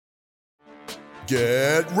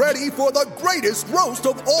Get ready for the greatest roast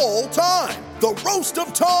of all time, the Roast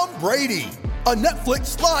of Tom Brady, a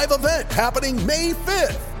Netflix live event happening May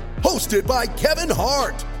 5th. Hosted by Kevin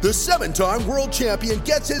Hart, the 7-time world champion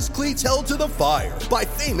gets his cleats held to the fire by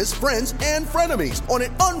famous friends and frenemies on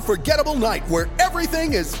an unforgettable night where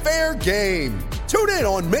everything is fair game. Tune in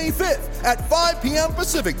on May 5th at 5 p.m.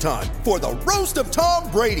 Pacific time for the Roast of Tom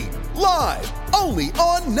Brady, live only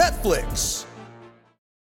on Netflix.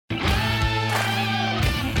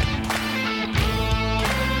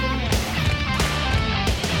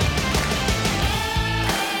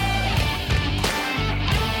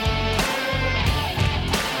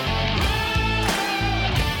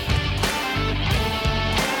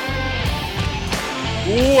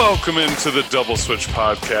 Welcome into the Double Switch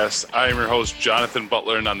Podcast. I am your host, Jonathan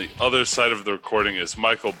Butler, and on the other side of the recording is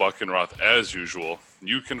Michael Buckenroth, as usual.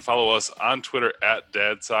 You can follow us on Twitter at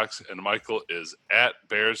DadSox, and Michael is at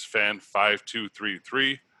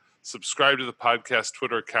BearsFan5233. Subscribe to the podcast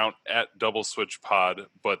Twitter account at Double Switch Pod,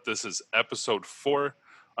 but this is episode 4.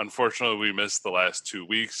 Unfortunately, we missed the last 2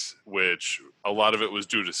 weeks, which a lot of it was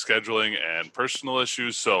due to scheduling and personal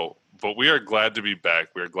issues. But we are glad to be back.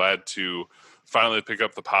 We are glad to finally pick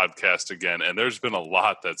up the podcast again, and there's been a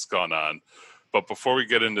lot that's gone on. But before we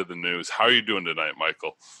get into the news, how are you doing tonight,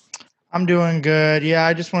 Michael? I'm doing good. Yeah,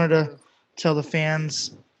 I just wanted to tell the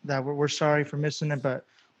fans that we're sorry for missing it, but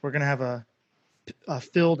we're going to have a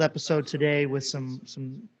filled episode today with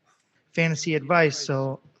some fantasy advice.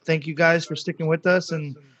 So thank you guys for sticking with us,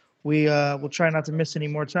 and we'll try not to miss any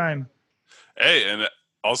more time. Hey, and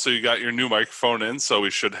also, you got your new microphone in, so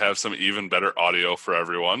we should have some even better audio for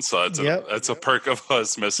everyone. So that's a perk of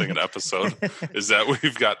us missing an episode, is that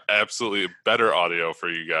we've got absolutely better audio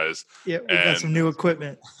for you guys. Yeah, we got some new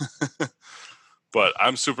equipment. But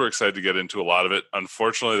I'm super excited to get into a lot of it.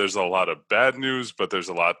 Unfortunately, there's a lot of bad news, but there's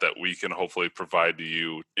a lot that we can hopefully provide to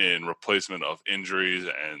you in replacement of injuries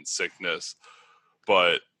and sickness.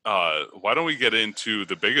 But why don't we get into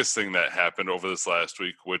the biggest thing that happened over this last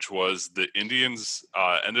week, which was the Indians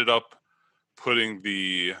ended up putting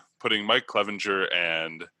Mike Clevinger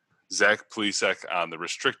and Zach Plesac on the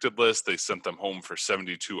restricted list. They sent them home for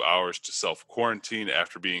 72 hours to self-quarantine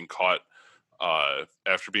after being caught,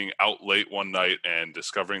 after being out late one night and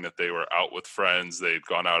discovering that they were out with friends. They'd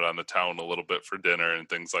gone out on the town a little bit for dinner and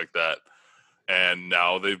things like that. And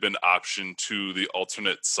now they've been optioned to the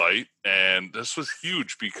alternate site. And this was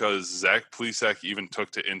huge because Zach Plesac even took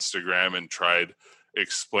to Instagram and tried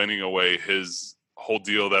explaining away his whole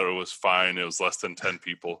deal that it was fine. It was less than 10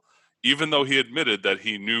 people, even though he admitted that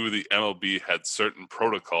he knew the MLB had certain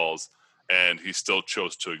protocols and he still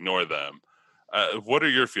chose to ignore them. What are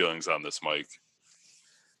your feelings on this, Mike?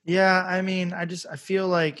 Yeah, I mean, I feel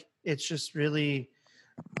like it's just really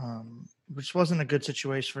which wasn't a good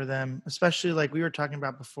situation for them, especially like we were talking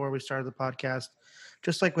about before we started the podcast,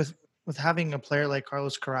 just like with having a player like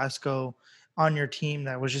Carlos Carrasco on your team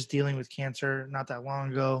that was just dealing with cancer not that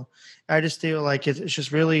long ago. I just feel like it's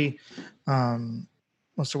just really,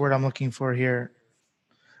 what's the word I'm looking for here?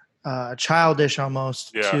 Childish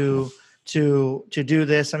almost to do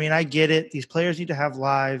this. I mean, I get it. These players need to have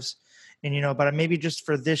lives and, but maybe just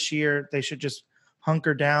for this year, they should just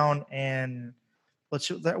hunker down and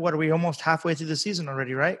what are we almost halfway through the season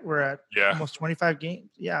already, right? We're at almost 25 games.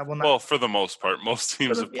 Yeah. Well, for the most part, most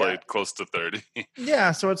teams have played close to 30.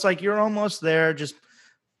 Yeah. So it's like, you're almost there. Just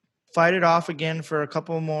fight it off again for a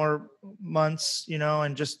couple more months,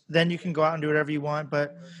 and just then you can go out and do whatever you want.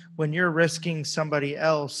 But when you're risking somebody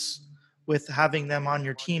else with having them on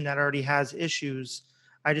your team that already has issues,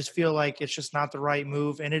 I just feel like it's just not the right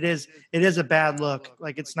move. And it is a bad look.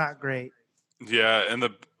 Like, it's not great. Yeah. And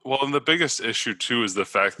the biggest issue, too, is the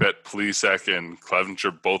fact that Plesac and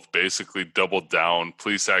Clevinger both basically doubled down.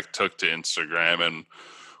 Plesac took to Instagram and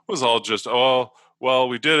was all just,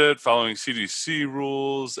 we did it following CDC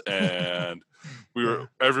rules, and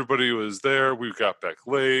everybody was there. We got back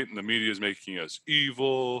late, and the media is making us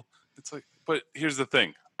evil. It's like, but here's the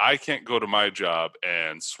thing. I can't go to my job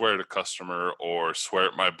and swear at a customer or swear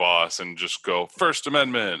at my boss and just go, First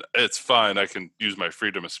Amendment, it's fine. I can use my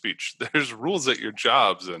freedom of speech. There's rules at your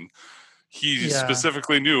jobs. And he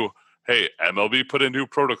specifically knew, hey, MLB put in new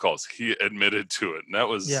protocols. He admitted to it. And that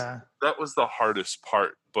was the hardest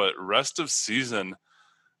part. But rest of season,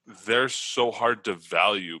 they're so hard to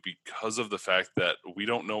value because of the fact that we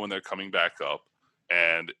don't know when they're coming back up.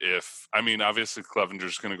 And obviously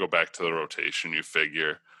Clevinger's going to go back to the rotation, you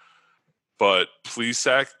figure. But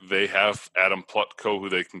Plesac, they have Adam Plutko, who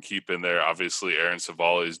they can keep in there. Obviously, Aaron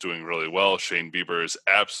Savali is doing really well. Shane Bieber is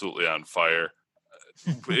absolutely on fire.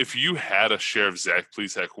 If you had a share of Zach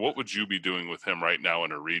Plesac, what would you be doing with him right now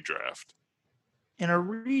in a redraft? In a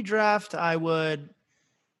redraft, I would,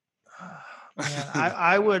 man,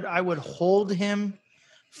 I would hold him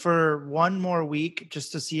for one more week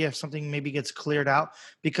just to see if something maybe gets cleared out.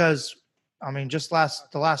 Because I mean, the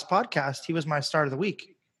last podcast, he was my start of the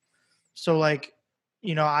week. So like,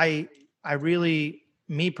 I really,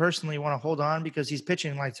 me personally, want to hold on because he's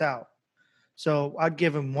pitching lights out. So I'd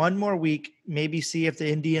give him one more week, maybe see if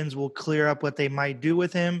the Indians will clear up what they might do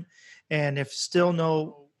with him, and if still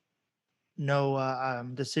no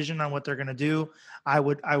decision on what they're going to do, I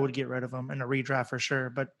would get rid of him in a redraft for sure.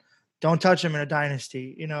 But don't touch him in a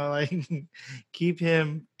dynasty. Like keep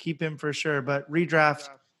him for sure. But redraft,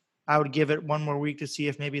 I would give it one more week to see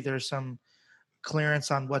if maybe there's some clearance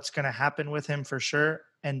on what's going to happen with him for sure.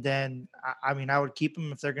 And then, I mean, I would keep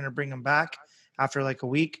him if they're going to bring him back after like a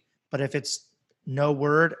week. But if it's no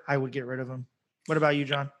word, I would get rid of him. What about you,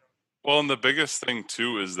 John? Well, and the biggest thing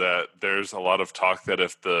too is that there's a lot of talk that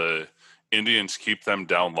if the Indians keep them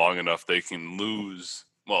down long enough, they can lose.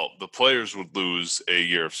 Well, the players would lose a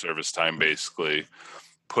year of service time, basically,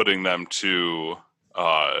 putting them to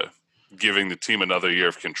giving the team another year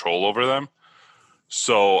of control over them.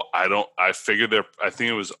 So I figured I think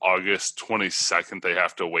it was August 22nd they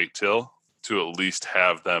have to wait till to at least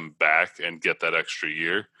have them back and get that extra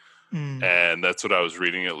year. And that's what I was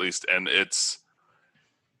reading at least. And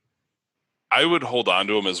I would hold on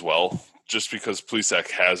to him as well, just because Plesac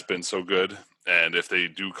has been so good. And if they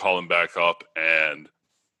do call him back up and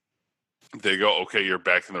they go, okay, you're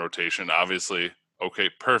back in the rotation, obviously, okay,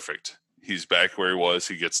 perfect. He's back where he was.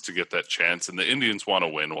 He gets to get that chance. And the Indians want to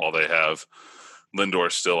win while they have Lindor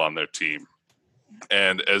still on their team.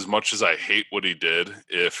 And as much as I hate what he did,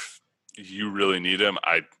 if you really need him,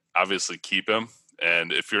 I obviously keep him.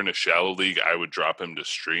 And if you're in a shallow league, I would drop him to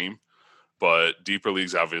stream. But deeper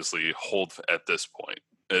leagues obviously hold at this point.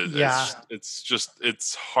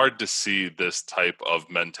 It's hard to see this type of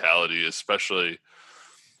mentality, especially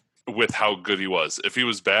with how good he was. If he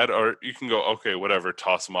was bad, or you can go, okay, whatever,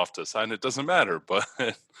 toss him off to the side, and it doesn't matter. But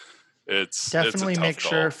it's definitely make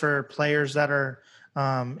call. Sure for players that are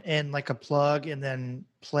in like a plug and then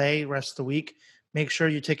play rest of the week, make sure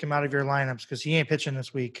you take him out of your lineups because he ain't pitching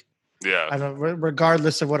this week. Yeah.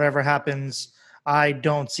 Regardless of whatever happens, I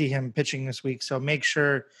don't see him pitching this week. So make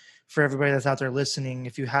sure for everybody that's out there listening,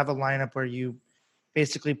 if you have a lineup where you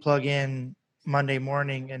basically plug in Monday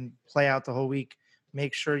morning and play out the whole week,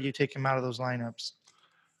 make sure you take him out of those lineups.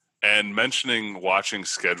 And mentioning watching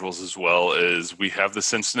schedules as well is we have the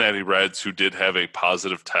Cincinnati Reds who did have a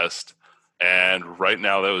positive test. And right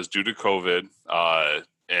now that was due to COVID.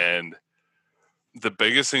 And the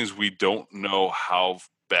biggest thing is we don't know how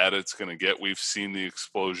bad it's going to get. We've seen the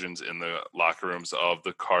explosions in the locker rooms of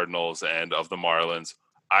the Cardinals and of the Marlins.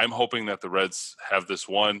 I'm hoping that the Reds have this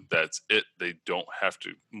one. That's it. They don't have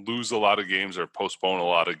to lose a lot of games or postpone a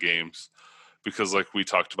lot of games because like we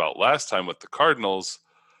talked about last time with the Cardinals,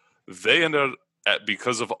 they ended up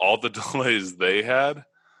because of all the delays they had,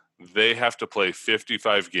 they have to play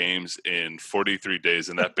 55 games in 43 days.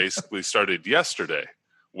 And that basically started yesterday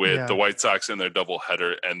with the White Sox in their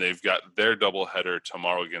doubleheader, and they've got their doubleheader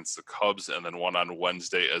tomorrow against the Cubs and then one on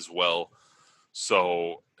Wednesday as well.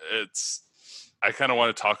 So I kind of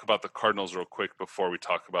want to talk about the Cardinals real quick before we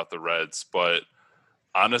talk about the Reds. But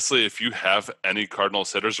honestly, if you have any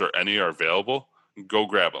Cardinals hitters or any are available, go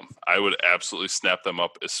grab them. I would absolutely snap them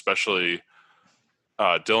up, especially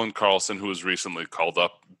Dylan Carlson, who was recently called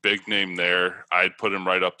up. Big name there. I'd put him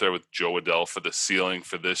right up there with Joe Adell for the ceiling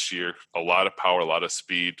for this year. A lot of power, a lot of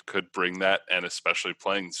speed could bring that, and especially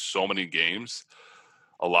playing so many games,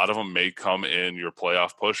 a lot of them may come in your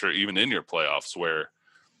playoff push or even in your playoffs where,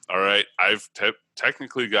 all right, I've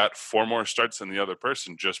technically got 4 more starts than the other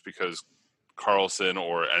person just because Carlson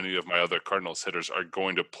or any of my other Cardinals hitters are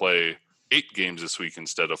going to play 8 games this week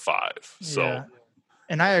instead of 5. So,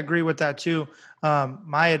 and I agree with that too.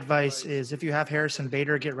 My advice is if you have Harrison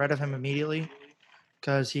Bader, get rid of him immediately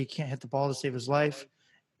because he can't hit the ball to save his life.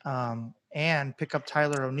 And pick up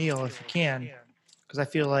Tyler O'Neill if you can, because I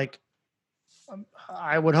feel like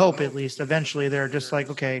I would hope at least eventually they're just like,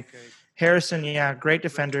 okay, Harrison, great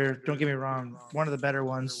defender. Don't get me wrong, one of the better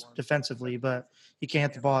ones defensively, but he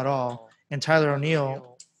can't hit the ball at all. And Tyler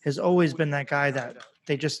O'Neill has always been that guy that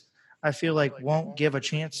they just, I feel like, won't give a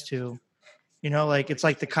chance to. Like it's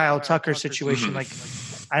like the Kyle Tucker situation. Like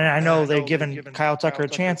I know they've given Kyle Tucker a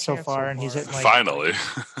chance so far, and he's hitting finally.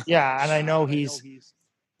 And I know he's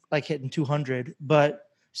like hitting 200, but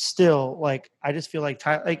still, like I just feel like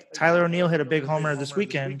Tyler O'Neill hit a big homer this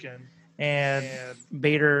weekend, and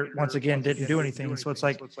Bader once again didn't do anything. So it's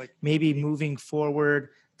like maybe moving forward,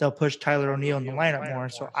 they'll push Tyler O'Neill in the lineup more.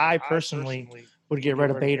 So I personally would get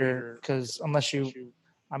rid of Bader because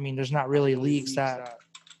there's not really leagues that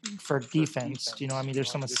for defense.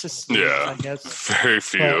 There's some assist leagues, I guess. Very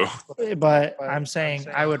few. But I'm saying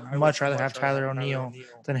I would much rather have Tyler O'Neill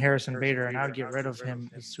than Harrison Bader, and I would get rid of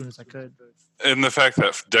him as soon as I could. And the fact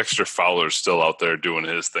that Dexter Fowler's still out there doing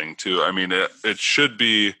his thing too. I mean, it should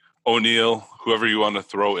be O'Neill, whoever you want to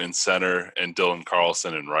throw in center, and Dylan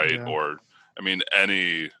Carlson in right, or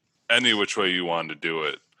any which way you want to do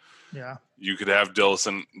it. Yeah, you could have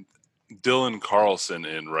Dylan Carlson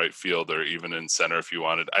in right field or even in center if you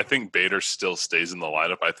wanted. I think Bader still stays in the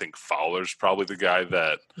lineup. I think Fowler's probably the guy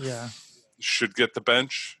that should get the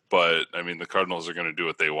bench. But, the Cardinals are going to do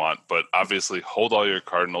what they want. But obviously, hold all your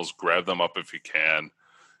Cardinals, grab them up if you can.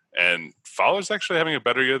 And Fowler's actually having a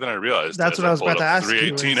better year than I realized. That's what I was about to ask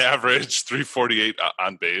 318 you. average, 348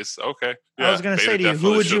 on base. Okay. Yeah, I was going to say to you,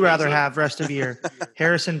 who would you rather have rest of the year?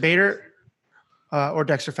 Harrison Bader or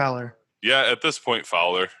Dexter Fowler? Yeah, at this point,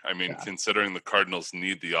 Fowler. Considering the Cardinals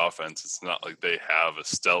need the offense, it's not like they have a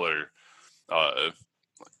stellar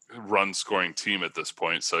run-scoring team at this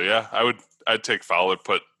point. So, yeah, I'd take Fowler,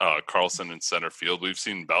 put Carlson in center field. We've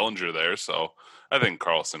seen Bellinger there, so I think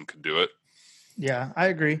Carlson could do it. Yeah, I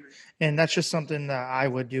agree. And that's just something that I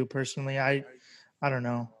would do personally. I don't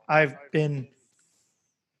know. I've been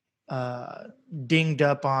dinged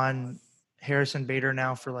up on Harrison Bader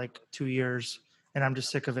now for like 2 years, and I'm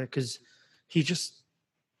just sick of it because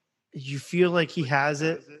you feel like he has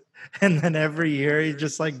it, and then every year he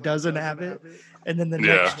just like doesn't have it. And then the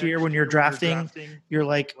next year when you're drafting, you're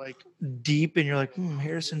like deep and you're like,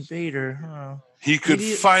 Harrison Bader. Oh. He could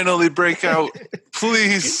finally break out,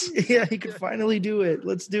 please. Yeah, he could finally do it.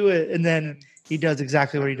 Let's do it. And then he does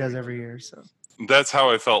exactly what he does every year. So that's how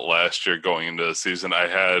I felt last year going into the season.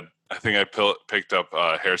 I think I picked up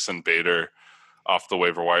Harrison Bader off the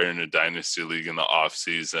waiver wire in a dynasty league in the off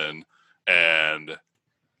season, and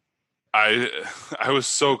I was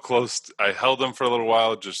so close. I held him for a little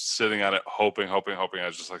while, just sitting on it, hoping. I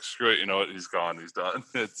was just like, screw it, you know what? He's gone. He's done.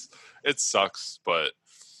 It sucks, but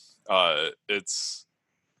the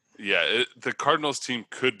Cardinals team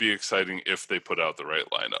could be exciting if they put out the right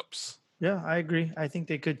lineups. Yeah, I agree. I think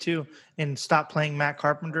they could too. And stop playing Matt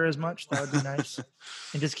Carpenter as much. That would be nice.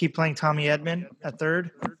 And just keep playing Tommy Edman at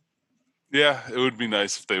third. Yeah, it would be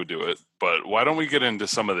nice if they would do it. But why don't we get into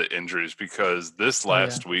some of the injuries? Because this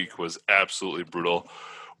last week was absolutely brutal.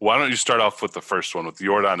 Why don't you start off with the first one with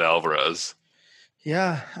Yordan Alvarez?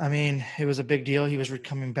 Yeah, it was a big deal. He was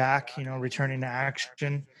coming back, returning to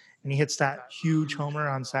action. And he hits that huge homer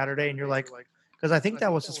on Saturday. And you're like, because I think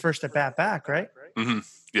that was his first at-bat back, right? Mm-hmm.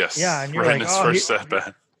 Yes. Yeah, and you're right like, his first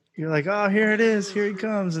at-bat. You're like, oh, here it is. Here he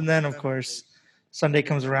comes. And then, of course, Sunday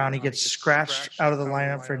comes around. He gets scratched out of the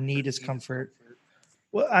lineup for knee discomfort.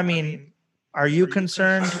 Well, are you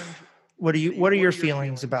concerned? What are your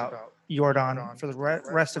feelings about Yordan for the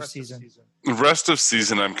rest of season? The rest of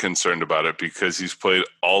season, I'm concerned about it because he's played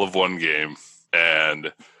all of one game,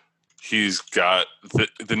 and he's got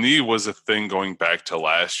the knee was a thing going back to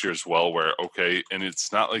last year as well, where, and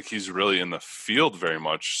it's not like he's really in the field very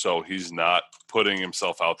much, so he's not putting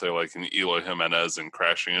himself out there like an Eloy Jimenez and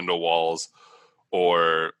crashing into walls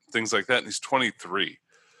or things like that. And he's 23.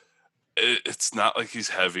 It's not like he's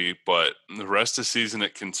heavy, but the rest of the season,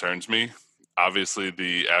 it concerns me. Obviously,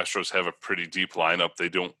 the Astros have a pretty deep lineup. They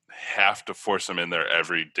don't have to force him in there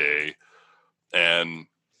every day. And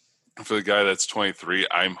for the guy that's 23,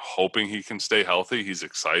 I'm hoping he can stay healthy. He's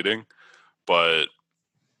exciting, but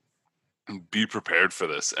be prepared for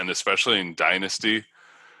this. And especially in Dynasty,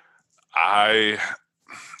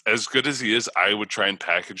 as good as he is, I would try and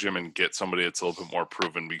package him and get somebody that's a little bit more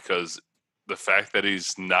proven, because the fact that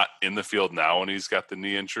he's not in the field now and he's got the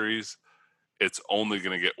knee injuries, it's only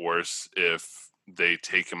going to get worse if they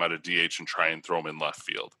take him out of DH and try and throw him in left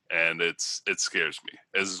field. And it scares me.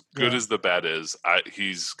 As good as the bat is,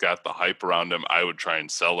 he's got the hype around him. I would try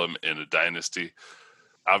and sell him in a dynasty.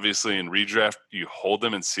 Obviously, in redraft, you hold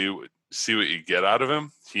him and see what you get out of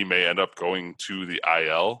him. He may end up going to the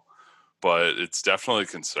IL, but it's definitely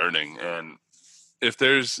concerning. And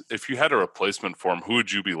if you had a replacement for him, who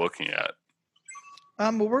would you be looking at?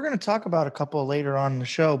 Well, we're going to talk about a couple later on in the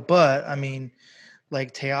show, but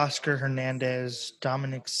like Teoscar Hernandez,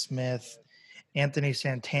 Dominic Smith, Anthony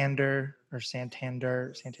Santander.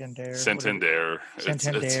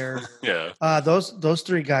 Yeah. Those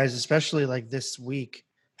three guys, especially like this week,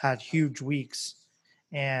 had huge weeks.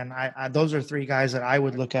 And those are three guys that I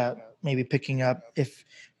would look at maybe picking up if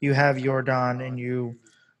you have Yordan and you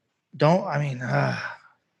don't.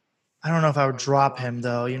 I don't know if I would drop him,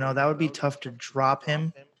 though. That would be tough to drop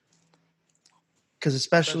him.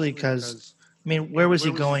 Because where was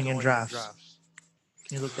he going in drafts?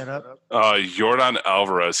 Can you look that up? Yordan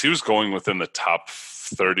Alvarez, he was going within the top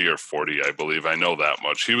 30 or 40, I believe. I know that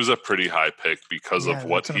much. He was a pretty high pick because of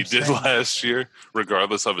what he did last year,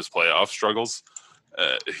 regardless of his playoff struggles.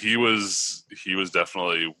 He was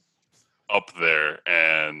definitely up there,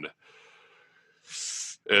 and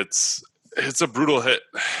it's a brutal hit.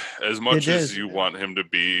 As much as you want him to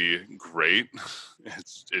be great,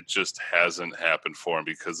 it just hasn't happened for him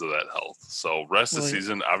because of that health. So rest of the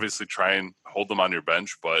season, obviously try and hold them on your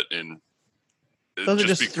bench, but those are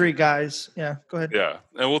just three guys. Yeah, go ahead. Yeah,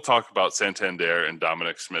 and we'll talk about Santander and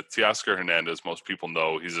Dominic Smith. Teoscar Hernandez, most people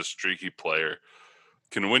know he's a streaky player.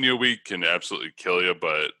 Can win you a week, can absolutely kill you,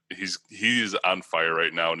 but he's on fire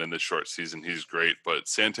right now, and in this short season, he's great. But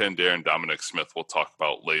Santander and Dominic Smith we'll talk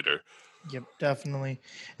about later. Yep, definitely.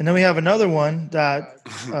 And then we have another one that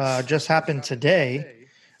just happened today.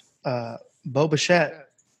 Bo Bichette,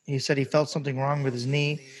 he said he felt something wrong with his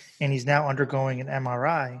knee, and he's now undergoing an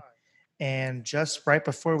MRI. And just right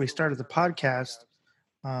before we started the podcast,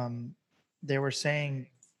 they were saying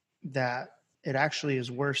that it actually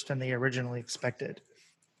is worse than they originally expected.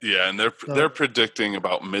 Yeah, and they're predicting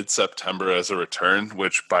about mid-September as a return,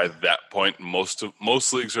 which by that point most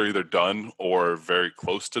leagues are either done or very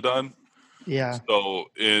close to done. Yeah. So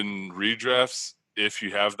in redrafts, if you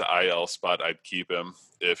have the IL spot, I'd keep him.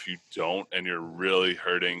 If you don't, and you're really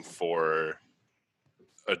hurting for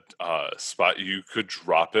a spot, you could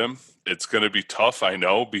drop him. It's going to be tough, I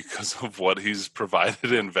know, because of what he's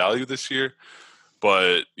provided in value this year.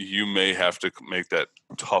 But you may have to make that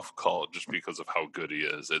tough call just because of how good he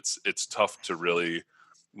is. It's tough to really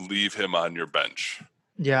leave him on your bench.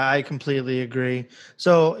 Yeah, I completely agree.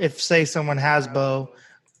 So if, say, someone has Bo,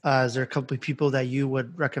 is there a couple of people that you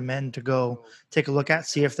would recommend to go take a look at,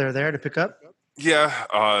 see if they're there to pick up?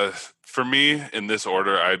 Yeah, for me, in this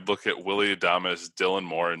order, I'd look at Willy Adames, Dylan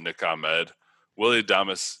Moore, and Nick Ahmed. Willy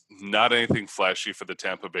Adames, not anything flashy for the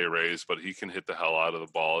Tampa Bay Rays, but he can hit the hell out of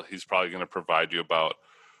the ball. He's probably going to provide you about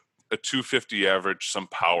a 250 average, some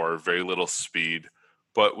power, very little speed.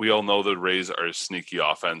 But we all know the Rays are a sneaky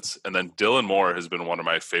offense. And then Dylan Moore has been one of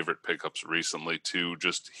my favorite pickups recently too.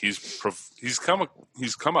 Just he's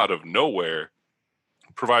come out of nowhere,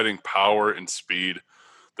 providing power and speed.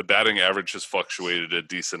 The batting average has fluctuated a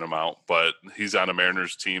decent amount, but he's on a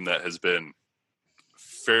Mariners team that has been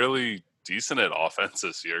fairly decent at offense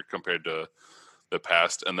this year compared to the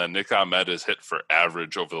past. And then Nick Ahmed has hit for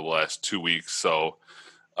average over the last 2 weeks. So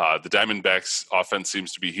the Diamondbacks offense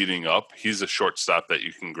seems to be heating up. He's a shortstop that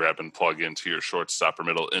you can grab and plug into your shortstop or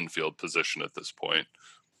middle infield position at this point.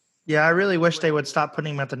 Yeah, I really wish they would stop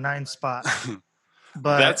putting him at the 9th spot.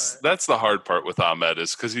 But that's the hard part with Ahmed,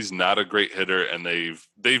 is because he's not a great hitter, and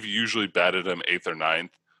they've usually batted him 8th or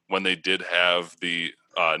 9th. When they did have the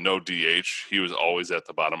no DH, he was always at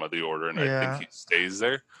the bottom of the order, and I think he stays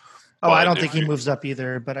there. Oh, but I don't think he moves up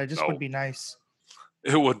either, but I just would be nice.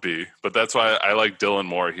 It would be, but that's why I like Dylan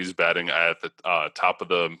Moore. He's batting at the top of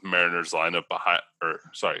the Mariners lineup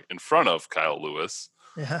in front of Kyle Lewis.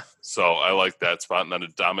 Yeah. So I like that spot. And then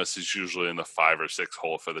Adames is usually in the 5 or 6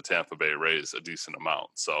 hole for the Tampa Bay Rays, a decent amount.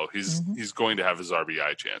 So he's going to have his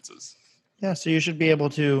RBI chances. Yeah, so you should be able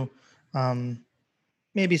to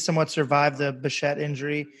maybe somewhat survive the Bichette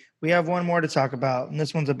injury. We have one more to talk about, and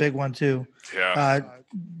this one's a big one too. Yeah.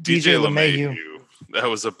 DJ LeMahieu. That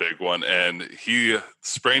was a big one, and he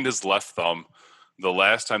sprained his left thumb. The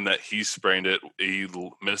last time that he sprained it, he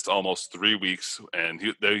missed almost 3 weeks, and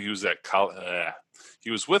he was at he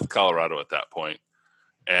was with Colorado at that point.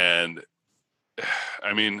 And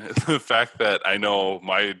I mean, the fact that I know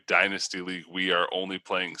my dynasty league, we are only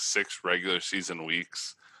playing 6 regular season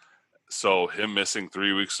weeks. So him missing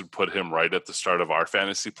 3 weeks would put him right at the start of our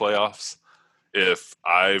fantasy playoffs. If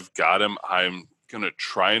I've got him, I'm going to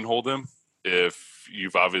try and hold him. If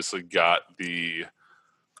you've obviously got the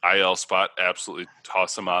IL spot, absolutely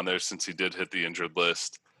toss him on there since he did hit the injured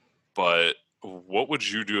list. But what would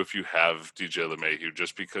you do if you have DJ LeMahieu,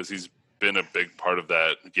 just because he's been a big part of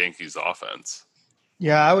that Yankees offense?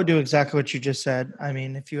 Yeah, I would do exactly what you just said. I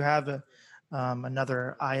mean, if you have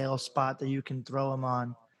another IL spot that you can throw him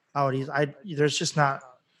on, I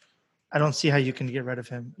don't see how you can get rid of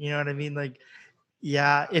him. You know what I mean? Like,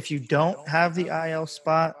 yeah, if you don't have the IL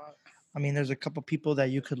spot, I mean, there's a couple people that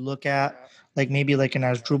you could look at, like maybe like an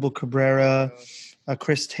Asdrubal Cabrera, a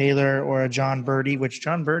Chris Taylor, or a John Birdie, which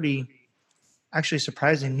John Birdie, actually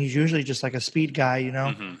surprising. He's usually just like a speed guy, you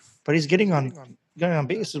know, but he's getting on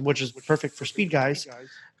bases, which is perfect for speed guys.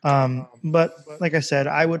 But like I said,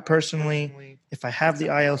 I would personally, if I have the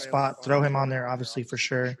IL spot, throw him on there, obviously, for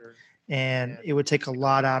sure. And it would take a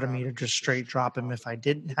lot out of me to just straight drop him if I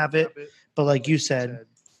didn't have it. But like you said,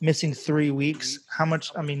 missing 3 weeks. How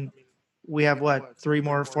much? I mean, we have what, 4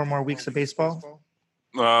 more weeks of baseball?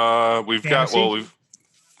 We've got Fantasy?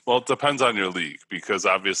 well, it depends on your league because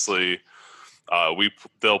obviously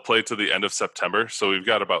they'll play to the end of September, so we've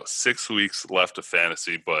got about 6 weeks left of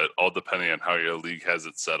fantasy, but all depending on how your league has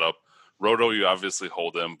it set up. Roto, you obviously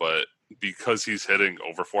hold him, but because he's hitting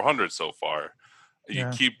over 400 so far, you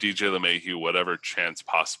Yeah. keep DJ LeMahieu whatever chance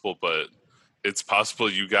possible, but it's possible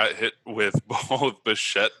you got hit with both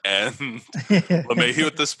Bichette and LeMahieu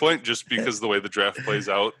at this point, just because the way the draft plays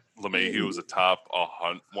out. LeMahieu was a top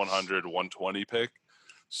 100, 120 pick.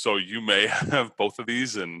 So you may have both of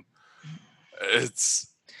these, and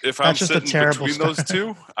if I'm That's just a sitting terrible between those start.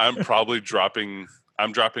 two, I'm dropping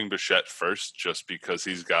Bichette first just because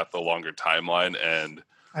he's got the longer timeline, and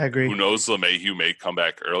I agree. who knows, LeMahieu may come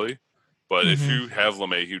back early. But if Mhm. you have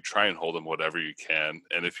LeMahieu, try and hold him whatever you can.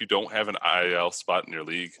 And if you don't have an IL spot in your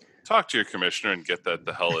league, talk to your commissioner and get that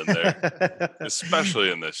the hell in there, especially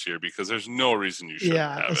in this year, because there's no reason you shouldn't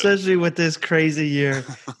Yeah, have it. especially with this crazy year.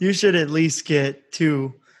 You should at least get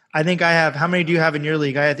 2. I think I have. How many do you have in your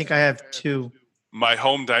league? I think I have 2. My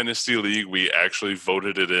home dynasty league, we actually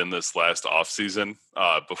voted it in this last offseason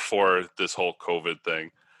before this whole COVID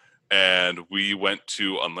thing. And we went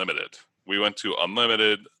to unlimited.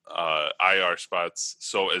 IR spots.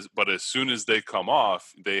 But as soon as they come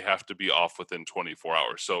off, they have to be off within 24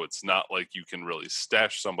 hours. So it's not like you can really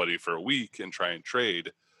stash somebody for a week and try and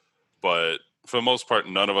trade. But for the most part,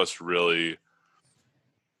 none of us really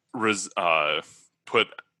put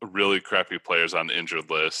really crappy players on the injured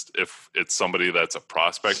list. If it's somebody that's a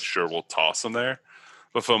prospect, sure, we'll toss them there.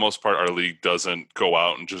 But for the most part, our league doesn't go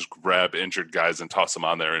out and just grab injured guys and toss them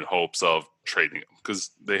on there in hopes of trading them because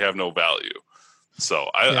they have no value.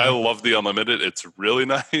 So I love the unlimited. It's really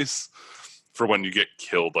nice for when you get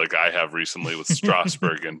killed like I have recently with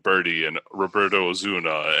Strasburg and Birdie and Roberto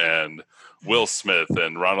Ozuna and Will Smith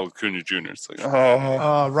and Ronald Acuna Jr. It's like,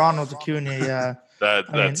 Ronald Acuna, yeah.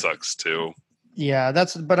 that sucks too. Yeah,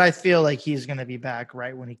 but I feel like he's going to be back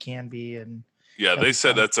right when he can be. And yeah, they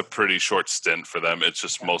said that's a pretty short stint for them. It's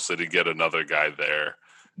just mostly to get another guy there.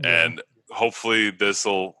 Yeah. And hopefully this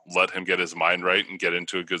will let him get his mind right and get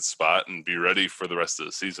into a good spot and be ready for the rest of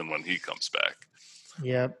the season when he comes back.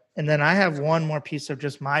 Yep. And then I have one more piece of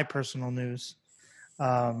just my personal news.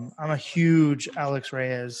 I'm a huge Alex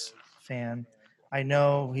Reyes fan. I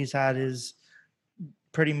know he's had his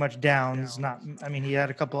pretty much downs. He had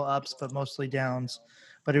a couple of ups, but mostly downs.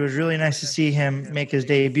 But it was really nice to see him make his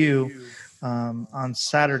debut on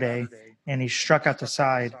Saturday, and he struck out the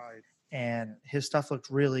side, and his stuff looked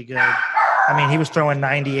really good. I mean, he was throwing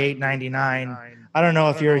 98, 99. I don't know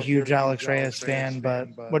if you're a huge Alex Reyes fan, but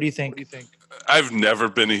what do you think? I've never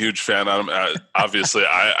been a huge fan of him. Obviously,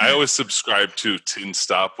 I always subscribe to Teen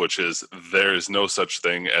Stop, which is there is no such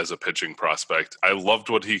thing as a pitching prospect. I loved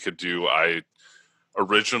what he could do. I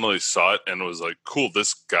originally saw it and was like, cool,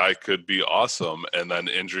 this guy could be awesome. And then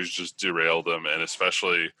injuries just derailed him. And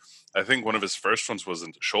especially, I think one of his first ones was a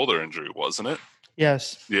shoulder injury, wasn't it?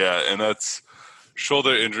 Yes. Yeah, and that's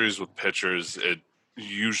shoulder injuries with pitchers. It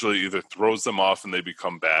usually either throws them off and they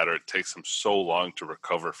become bad, or it takes them so long to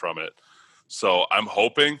recover from it. So I'm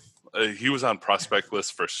hoping he was on prospect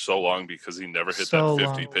list for so long because he never hit that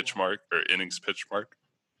 50 pitch mark or innings pitch mark.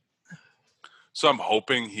 So I'm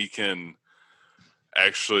hoping he can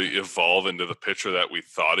actually evolve into the pitcher that we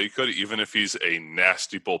thought he could, even if he's a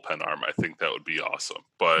nasty bullpen arm. I think that would be awesome.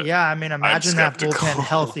 But yeah, I mean, imagine that bullpen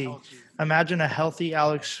healthy. Imagine a healthy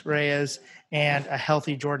Alex Reyes and a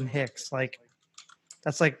healthy Jordan Hicks. Like,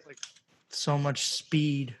 that's like so much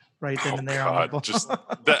speed right then and there. God.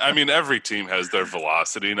 I mean, every team has their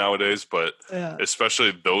velocity nowadays, but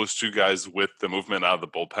especially those two guys with the movement out of the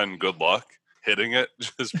bullpen, good luck hitting it,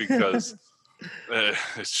 just because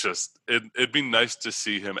it's just, it'd be nice to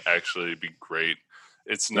see him actually be great.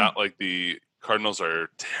 It's not like the Cardinals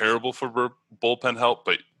are terrible for bullpen help,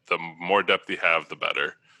 but the more depth you have, the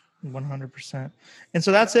better. 100%. And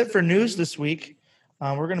so that's it for news this week.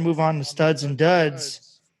 We're going to move on to studs and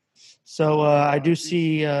duds. So I do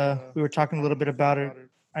see we were talking a little bit about it.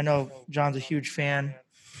 I know John's a huge fan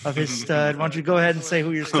of his stud. Why don't you go ahead and say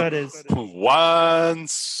who your stud is? Juan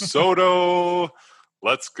Soto.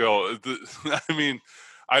 Let's go. I mean,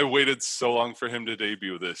 I waited so long for him to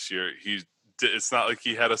debut this year. It's not like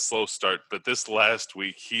he had a slow start, but this last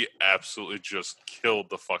week, he absolutely just killed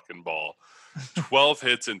the fucking ball. 12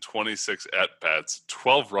 hits and 26 at-bats,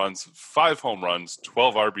 12 runs, 5 home runs,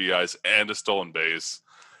 12 RBIs, and a stolen base.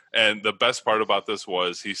 And the best part about this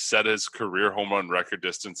was he set his career home run record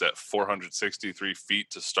distance at 463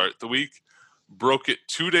 feet to start the week, broke it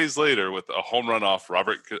 2 days later with a home run off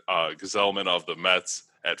Robert Gsellman of the Mets,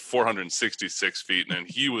 at 466 feet, and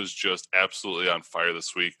he was just absolutely on fire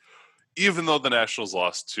this week. Even though the Nationals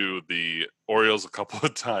lost to the Orioles a couple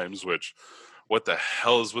of times, which what the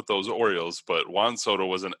hell is with those Orioles? But Juan Soto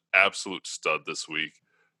was an absolute stud this week,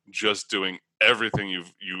 just doing everything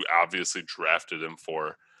you obviously drafted him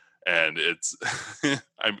for. And it's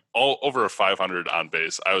I'm all over a 500 on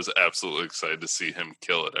base. I was absolutely excited to see him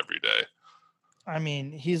kill it every day. I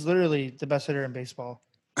mean, he's literally the best hitter in baseball.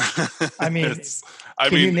 I mean,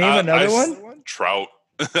 can you name another one? Trout.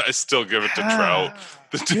 I still give it to Trout.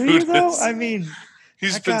 The Do you though? I mean,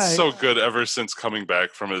 he's been so good ever since coming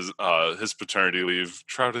back from his paternity leave.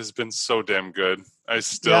 Trout has been so damn good. I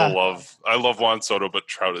love Juan Soto, but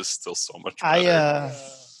Trout is still so much better. I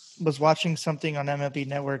was watching something on MLB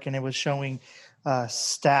Network, and it was showing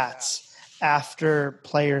stats after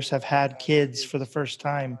players have had kids for the first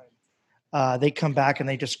time. They come back and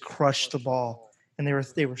they just crush the ball, and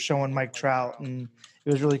they were showing Mike Trout, and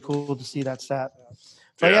it was really cool to see that stat.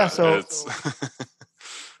 But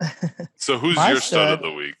so who's your stud of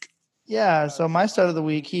the week? Yeah, so my stud of the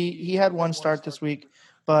week, he had one start this week,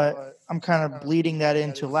 but I'm kind of bleeding that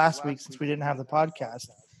into last week since we didn't have the podcast.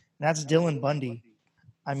 And that's Dylan Bundy.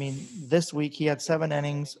 I mean, this week he had 7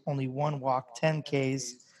 innings, only 1 walk, 10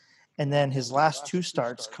 Ks, and then his last 2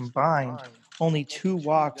 starts combined, only 2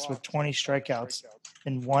 walks with 20 strikeouts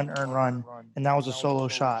and 1 earned run, and that was a solo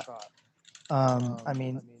shot. I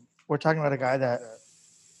mean, we're talking about a guy that,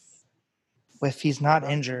 if he's not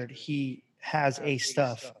injured, he has ace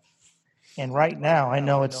stuff. And right now, I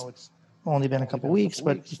know it's only been a couple weeks,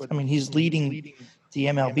 but I mean, he's leading the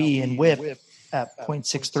MLB in WHIP at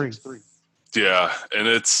 .63. Yeah, and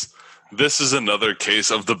this is another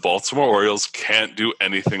case of the Baltimore Orioles can't do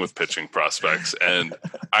anything with pitching prospects. And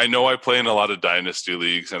I know I play in a lot of dynasty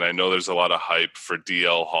leagues, and I know there's a lot of hype for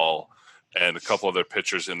DL Hall and a couple other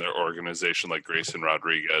pitchers in their organization like Grayson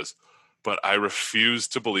Rodriguez. But I refuse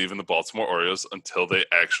to believe in the Baltimore Orioles until they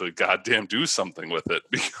actually goddamn do something with it,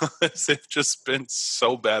 because they've just been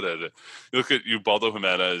so bad at it. You look at Ubaldo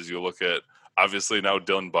Jimenez, you look at obviously now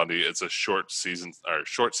Dylan Bundy. It's a short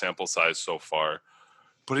sample size so far,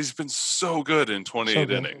 but he's been so good in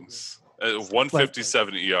 28 innings,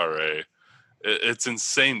 157 ERA. It's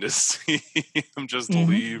insane to see him just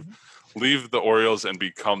leave the Orioles and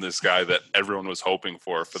become this guy that everyone was hoping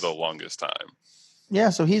for the longest time. Yeah,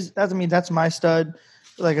 so that's my stud.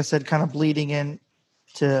 Like I said, kind of bleeding in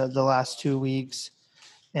to the last 2 weeks.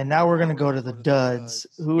 And now we're going to go to the duds.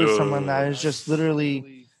 Who is someone that is just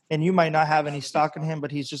literally, and you might not have any stock in him, but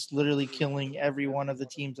he's just literally killing every one of the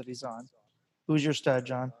teams that he's on. Who's your stud,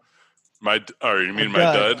 John? My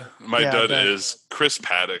dud? My dud is Chris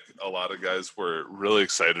Paddack. A lot of guys were really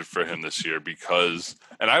excited for him this year because,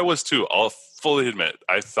 and I was too, I'll fully admit,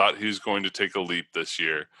 I thought he was going to take a leap this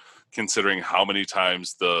year, considering how many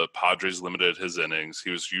times the Padres limited his innings. He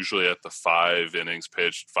was usually at the 5 innings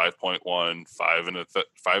pitched, 5.1, 5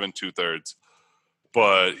 and 2/3,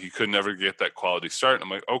 but he could never get that quality start. And I'm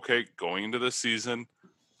like, okay, going into this season,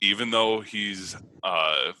 even though we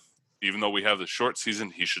have the short season,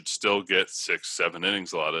 he should still get 6-7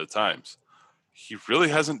 innings a lot of the times. He really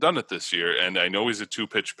hasn't done it this year, and I know he's a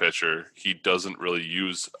 2-pitch pitcher. He doesn't really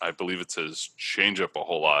use, I believe it's his changeup a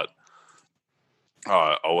whole lot.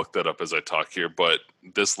 I'll look that up as I talk here. But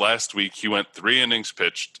this last week, he went 3 innings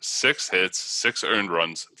pitched, 6 hits, 6 earned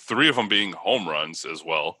runs, 3 of them being home runs as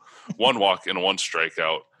well, 1 walk and 1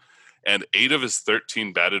 strikeout. And 8 of his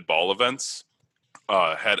 13 batted ball events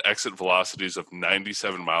had exit velocities of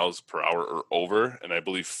 97 miles per hour or over. And I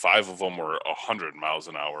believe 5 of them were 100 miles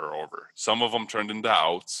an hour or over. Some of them turned into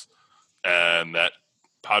outs. And that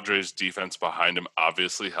Padres defense behind him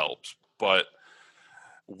obviously helps. But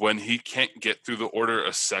when he can't get through the order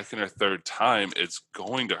a second or third time, it's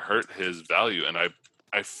going to hurt his value. And I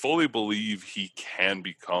fully believe he can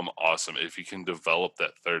become awesome if he can develop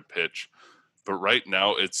that third pitch. But right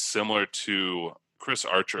now, it's similar to Chris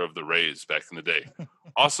Archer of the Rays back in the day.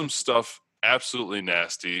 Awesome stuff, absolutely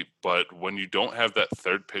nasty. But when you don't have that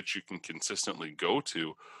third pitch you can consistently go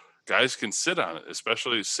to, guys can sit on it,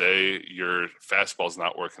 especially say your fastball's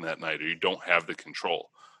not working that night or you don't have the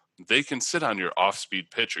control. They can sit on your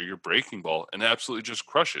off-speed pitch or your breaking ball and absolutely just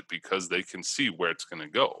crush it because they can see where it's going to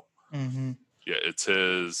go. Mm-hmm. Yeah, it's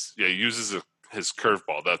his. Yeah, he uses his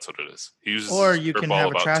curveball. That's what it is. He uses or you can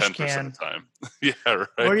have a trash 10% can. of the time. Yeah,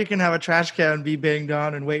 right. Or you can have a trash can be banged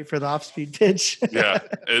on and wait for the off-speed pitch. Yeah,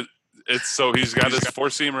 it's so he's got his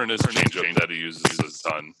four-seamer and his changeup that he uses a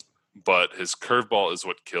ton, but his curveball is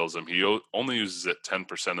what kills him. He only uses it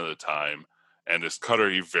 10% of the time. And his cutter,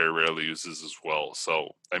 he very rarely uses as well.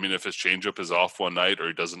 So, I mean, if his changeup is off one night or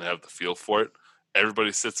he doesn't have the feel for it,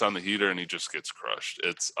 everybody sits on the heater and he just gets crushed.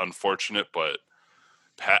 It's unfortunate, but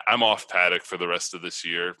I'm off Paddock for the rest of this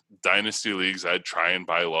year. Dynasty leagues, I'd try and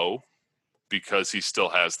buy low because he still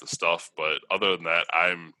has the stuff. But other than that,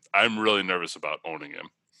 I'm really nervous about owning him.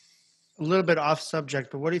 A little bit off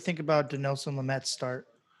subject, but what do you think about Dinelson Lamet's start?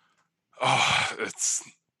 Oh,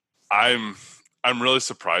 I'm really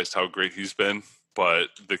surprised how great he's been, but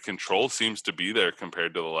the control seems to be there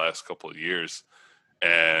compared to the last couple of years.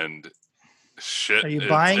 And shit, are you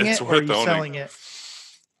buying it or are you owning. selling it?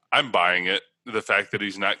 I'm buying it. The fact that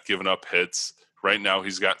he's not giving up hits. Right now,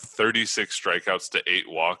 he's got 36 strikeouts to 8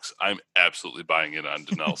 walks. I'm absolutely buying it on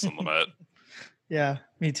Dinelson Lamet. Yeah,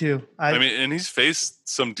 me too. I mean, and he's faced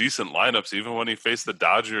some decent lineups. Even when he faced the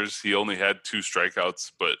Dodgers, he only had 2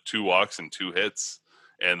 strikeouts, but 2 walks and 2 hits.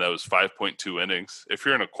 And that was 5.2 innings. If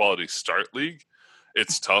you're in a quality start league,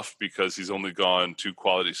 it's tough because he's only gone 2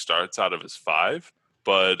 quality starts out of his 5.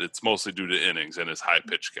 But it's mostly due to innings and his high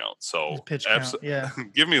pitch count. So pitch count, yeah.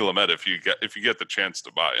 Give me Lamet if you get the chance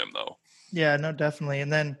to buy him, though. Yeah, no, definitely.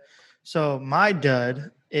 And then, so my dud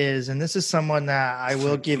is, and this is someone that I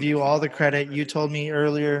will give you all the credit. You told me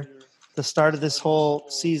earlier, the start of this whole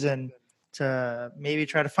season, to maybe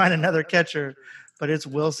try to find another catcher, but it's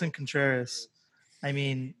Wilson Contreras. I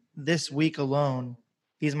mean, this week alone,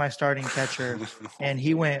 he's my starting catcher, and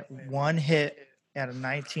he went 1 hit out of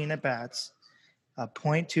 19 at bats. A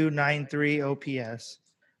 .293 OPS,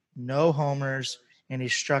 no homers, and he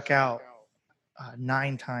struck out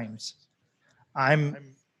 9 times. I'm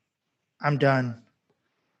done.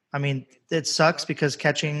 I mean, it sucks because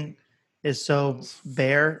catching is so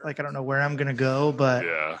bare. Like, I don't know where I'm gonna go, but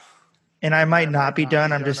yeah. And I might not be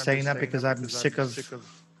done. I'm just saying that because I'm sick of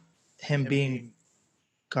him being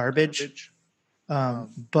garbage.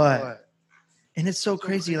 But and it's so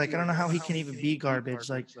crazy. Like, I don't know how he can even be garbage.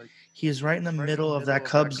 Like, he is right in the middle of that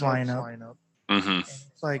Cubs lineup. Mm-hmm.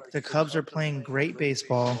 It's like the Cubs are playing great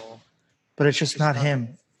baseball, but it's just not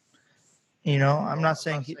him. You know, I'm not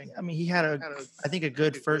saying he had I think a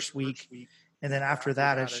good first week, and then after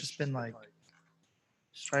that, it's just been like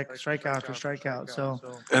strike after strikeout. So,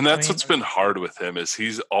 and that's what's been hard with him is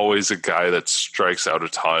he's always a guy that strikes out a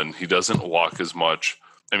ton. He doesn't walk as much.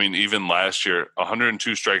 I mean, even last year,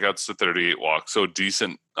 102 strikeouts to 38 walks, so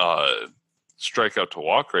decent strikeout to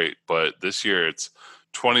walk rate. But this year, it's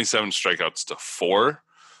 27 strikeouts to 4.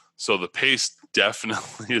 So the pace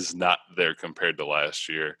definitely is not there compared to last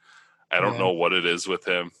year. I don't know what it is with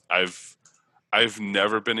him. I've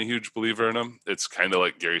never been a huge believer in him. It's kind of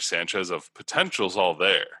like Gary Sanchez of potential's all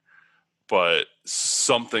there, but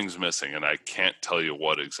something's missing, and I can't tell you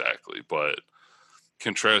what exactly. But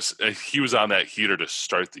Contreras, he was on that heater to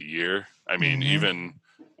start the year. I mean, even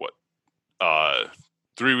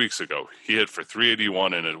 3 weeks ago, he hit for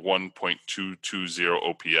 381 and a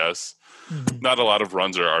 1.220 OPS. Not a lot of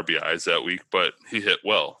runs or RBIs that week, but he hit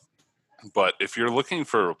well. But if you're looking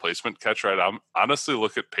for a replacement catcher, I'd honestly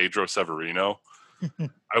look at Pedro Severino.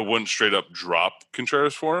 I wouldn't straight up drop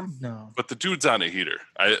Contreras for him. No. But the dude's on a heater.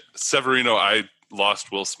 Severino, I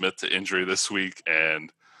lost Will Smith to injury this week,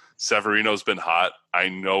 and Severino's been hot. I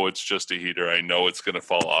know it's just a heater. I know it's going to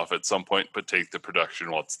fall off at some point, but take the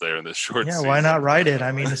production while it's there in this short season. Why not ride it?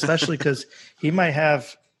 I mean, especially because he might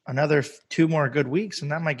have another 2 more good weeks,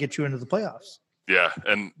 and that might get you into the playoffs. Yeah,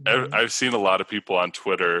 and I've seen a lot of people on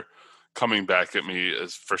Twitter coming back at me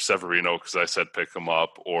as for Severino because I said pick him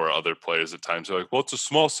up, or other players at times. They're like, well, it's a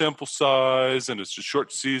small sample size, and it's a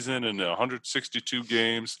short season, and 162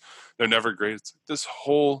 games. They're never great. This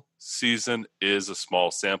whole season is a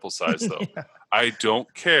small sample size, though. I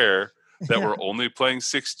don't care that we're only playing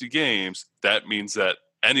 60 games. That means that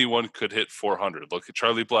anyone could hit 400. Look at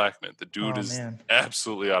Charlie Blackmon. The dude is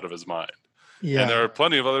absolutely out of his mind. Yeah. And there are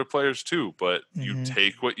plenty of other players too, but you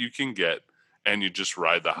take what you can get and you just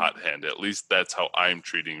ride the hot hand. At least that's how I'm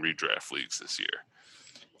treating redraft leagues this year.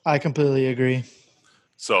 I completely agree.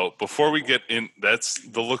 So before we get in, that's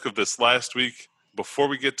the look of this last week. Before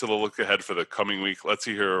we get to the look ahead for the coming week, let's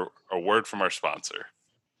hear a word from our sponsor.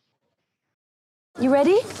 You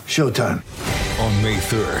ready? Showtime. On May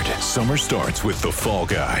 3rd, summer starts with The Fall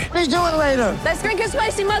Guy. Let's do it later. Let's drink a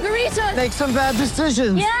spicy margarita. Make some bad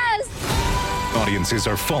decisions. Yes. Audiences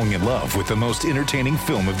are falling in love with the most entertaining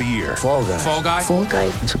film of the year. Fall Guy. Fall Guy? Fall Guy.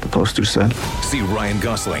 That's what the poster said. See Ryan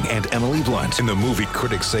Gosling and Emily Blunt in the movie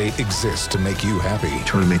critics say exists to make you happy.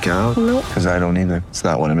 Trying to make it out? Nope. Because I don't either. It's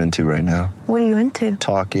not what I'm into right now. What are you into?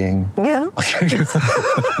 Talking. Yeah.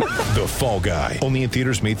 The Fall Guy. Only in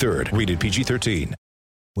theaters May 3rd. Rated PG-13.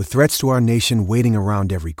 With threats to our nation waiting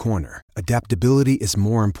around every corner, adaptability is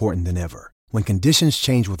more important than ever. When conditions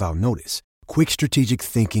change without notice, quick strategic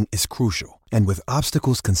thinking is crucial. And with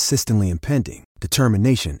obstacles consistently impending,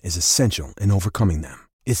 determination is essential in overcoming them.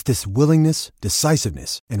 It's this willingness,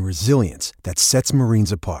 decisiveness, and resilience that sets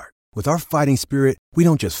Marines apart. With our fighting spirit, we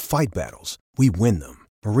don't just fight battles, we win them.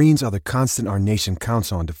 Marines are the constant our nation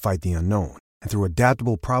counts on to fight the unknown. And through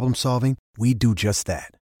adaptable problem solving, we do just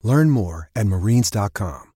that. Learn more at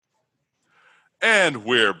marines.com. And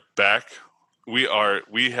we're back. We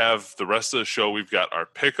have the rest of the show. We've got our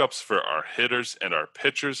pickups for our hitters and our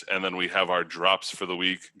pitchers, and then we have our drops for the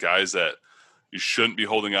week. Guys that you shouldn't be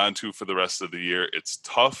holding on to for the rest of the year. It's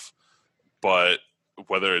tough, but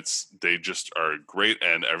whether it's they just are great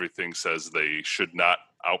and everything says they should not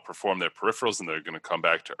outperform their peripherals and they're going to come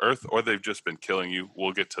back to earth, or they've just been killing you.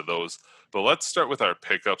 We'll get to those. But let's start with our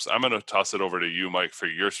pickups. I'm going to toss it over to you, Mike, for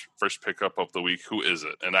your first pickup of the week. Who is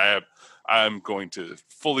it? And I'm going to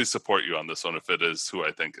fully support you on this one if it is who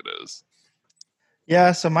I think it is.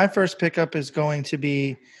 Yeah, so my first pickup is going to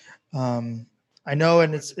be I know,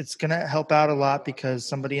 and it's going to help out a lot because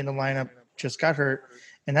somebody in the lineup just got hurt,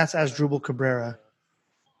 and that's Asdrubal Cabrera.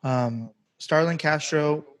 Starlin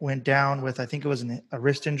Castro went down with, I think it was a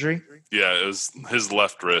wrist injury. Yeah, it was his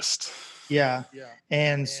left wrist. Yeah.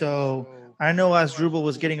 And so I know Asdrubal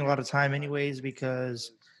was getting a lot of time anyways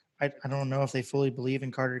because I don't know if they fully believe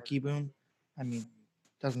in Carter Kieboom. I mean,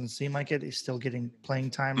 doesn't seem like it. He's still getting playing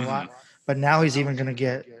time a lot. But now he's even going to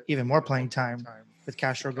get even more playing time with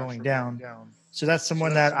Castro going down. So that's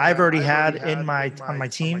someone that I've already had on my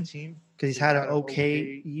team because he's had an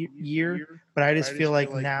okay year. But I just feel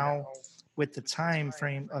like now with the time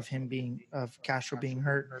frame of Castro being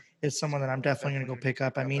hurt, is someone that I'm definitely going to go pick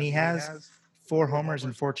up. I mean, he has 4 homers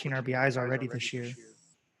and 14 RBIs already this year.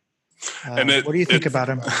 What do you think about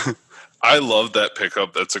him? I love that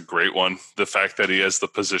pickup. That's a great one. The fact that he has the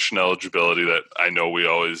position eligibility that I know we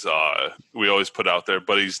always put out there,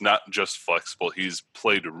 but he's not just flexible. He's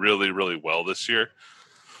played really, really well this year.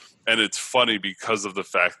 And it's funny because of the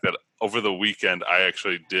fact that over the weekend, I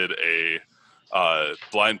actually did a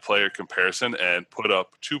blind player comparison and put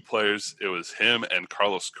up 2 players. It was him and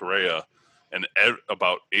Carlos Correa. And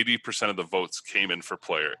about 80% of the votes came in for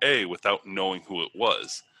player A without knowing who it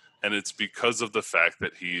was. And it's because of the fact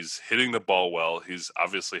that he's hitting the ball well. He's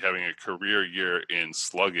obviously having a career year in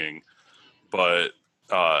slugging, but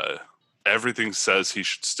everything says he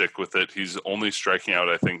should stick with it. He's only striking out,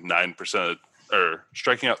 I think, 9%, or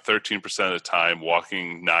striking out 13% of the time,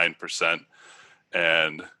 walking 9%.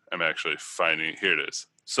 And I'm actually finding, here it is.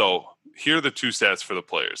 So here are the 2 stats for the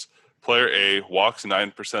players. Player A walks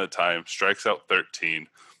 9% of the time, strikes out 13,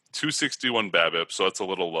 261 BABIP, so that's a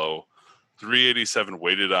little low. 387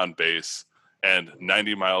 weighted on base, and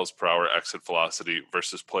 90 miles per hour exit velocity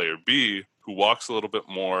versus player B, who walks a little bit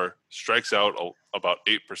more, strikes out about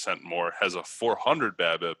 8% more, has a 400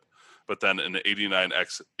 BABIP, but then an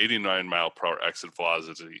 89 mile per hour exit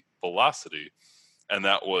velocity. And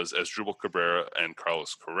that was Asdrubal Cabrera and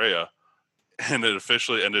Carlos Correa. And it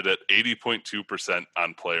officially ended at 80.2%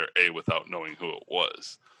 on player A without knowing who it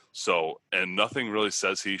was. So, and nothing really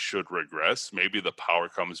says he should regress. Maybe the power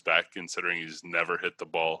comes back considering he's never hit the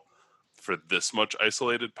ball for this much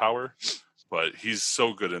isolated power, but he's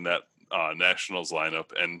so good in that Nationals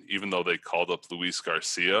lineup. And even though they called up Luis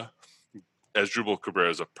Garcia, Asdrubal Cabrera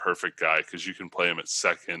is a perfect guy because you can play him at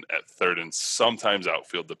second, at third, and sometimes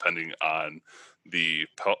outfield depending on the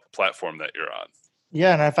platform that you're on.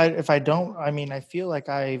 Yeah, and if I don't, I mean, I feel like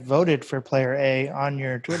I voted for player A on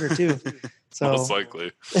your Twitter too. So most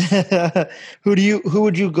likely. Who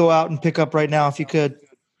would you go out and pick up right now if you could?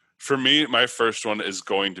 For me, my first one is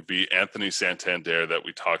going to be Anthony Santander that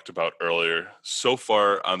we talked about earlier. So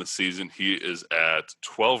far on the season, he is at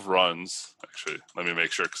 12 runs. Actually, let me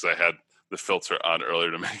make sure because I had the filter on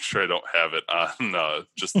earlier to make sure I don't have it on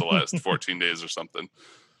just the last 14 days or something.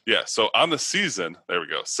 Yeah, so on the season, there we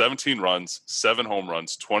go, 17 runs, 7 home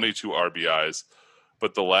runs, 22 RBIs.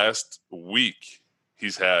 But the last week,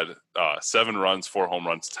 he's had 7 runs, 4 home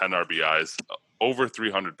runs, 10 RBIs, over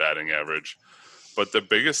 300 batting average. But the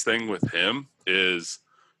biggest thing with him is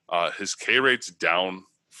his K rate's down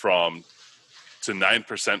to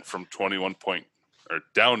 9% from 21 point, or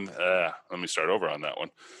down. Let me start over on that one.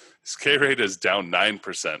 His K rate is down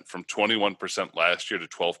 9% from 21% last year to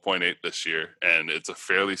 12.8 this year. And it's a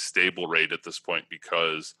fairly stable rate at this point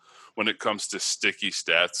because when it comes to sticky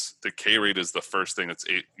stats, the K rate is the first thing that's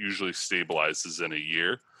usually stabilizes in a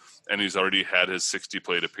year. And he's already had his 60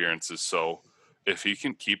 plate appearances. So if he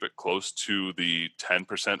can keep it close to the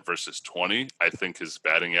 10% versus 20, I think his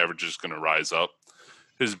batting average is going to rise up.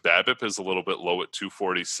 His BABIP is a little bit low at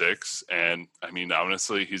 246. And I mean,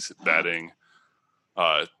 honestly, he's batting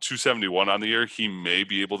 271 on the year. He may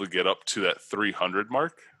be able to get up to that 300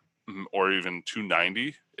 mark or even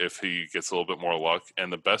 290 if he gets a little bit more luck.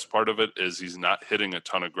 And the best part of it is he's not hitting a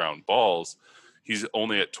ton of ground balls. He's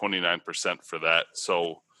only at 29% for that.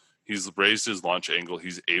 So he's raised his launch angle.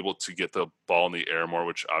 He's able to get the ball in the air more,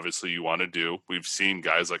 which obviously you want to do. We've seen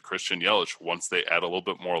guys like Christian Yelich, once they add a little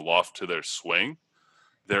bit more loft to their swing,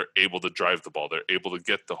 they're able to drive the ball. They're able to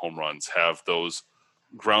get the home runs, have those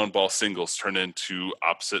ground ball singles turn into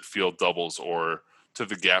opposite field doubles or to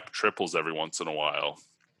the gap triples every once in a while.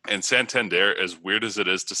 And Santander, as weird as it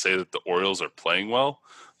is to say that the Orioles are playing well,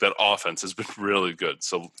 that offense has been really good.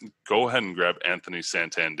 So go ahead and grab Anthony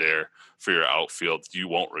Santander for your outfield. You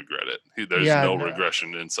won't regret it. There's no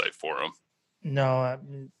regression insight for him. No,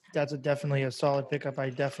 that's definitely a solid pickup. I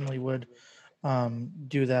definitely would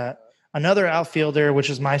do that. Another outfielder, which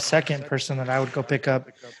is my second person that I would go pick up,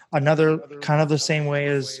 another kind of the same way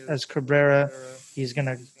as Cabrera. He's going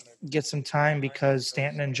to get some time because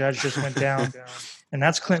Stanton and Judge just went down, and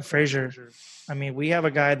that's Clint Frazier. I mean, we have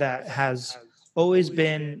a guy that has always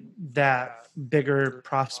been that bigger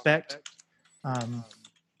prospect,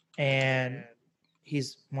 and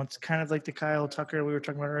he's once kind of like the Kyle Tucker we were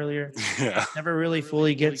talking about earlier. Yeah. Never really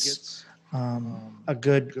fully gets a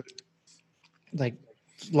good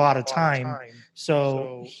lot of time.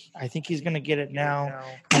 So I think he's going to get it now.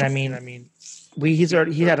 And I mean,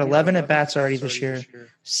 he had 11 at bats already this year,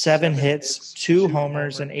 7 hits, 2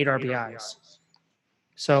 homers, and 8 RBIs.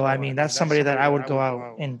 So I mean, that's somebody that I would go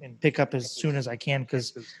out and pick up as soon as I can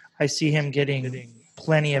because I see him getting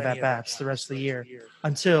plenty of at bats the rest of the year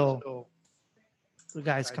until the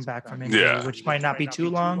guys come back from injury, which might not be too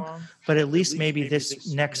long, but at least maybe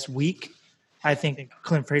this next week, I think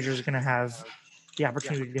Clint Frazier is going to have the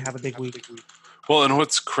opportunity to have a big week. Well, and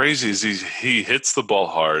what's crazy is he hits the ball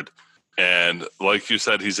hard, and like you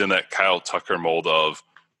said, he's in that Kyle Tucker mold of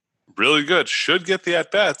really good, should get the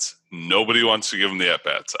at-bats. Nobody wants to give him the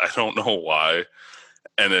at-bats. I don't know why.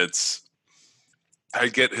 And I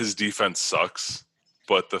get his defense sucks,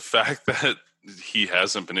 but the fact that he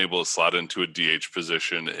hasn't been able to slot into a DH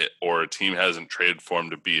position or a team hasn't traded for him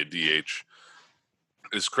to be a DH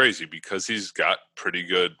is crazy because he's got pretty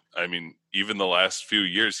good. I mean, even the last few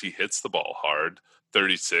years, he hits the ball hard,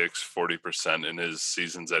 36, 40% in his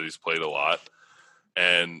seasons that he's played a lot.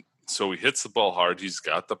 And so he hits the ball hard. He's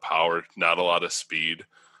got the power, not a lot of speed.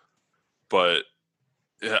 But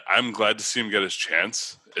yeah, I'm glad to see him get his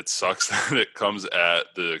chance. It sucks that it comes at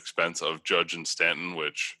the expense of Judge and Stanton,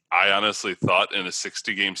 which I honestly thought in a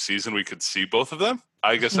 60-game season we could see both of them.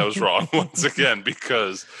 I guess I was wrong once again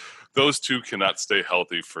because those two cannot stay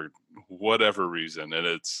healthy for whatever reason. And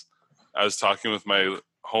I was talking with my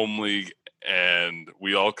home league and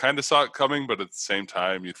we all kind of saw it coming, but at the same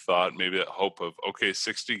time you thought maybe that hope of, okay,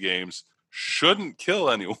 60 games shouldn't kill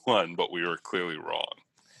anyone, but we were clearly wrong.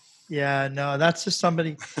 Yeah, no, that's just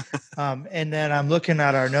somebody. And then I'm looking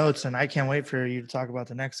at our notes and I can't wait for you to talk about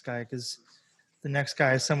the next guy because the next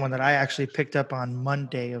guy is someone that I actually picked up on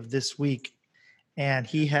Monday of this week. And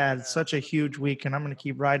he had such a huge week, and I'm going to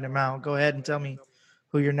keep riding him out. Go ahead and tell me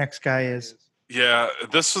who your next guy is. Yeah,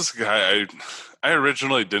 this was a guy I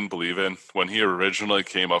originally didn't believe in. When he originally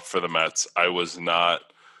came up for the Mets, I was not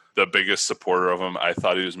the biggest supporter of him. I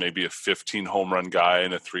thought he was maybe a 15 home run guy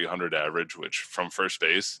and a 300 average, which from first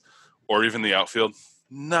base or even the outfield,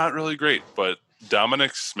 not really great. But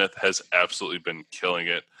Dominic Smith has absolutely been killing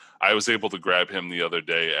it. I was able to grab him the other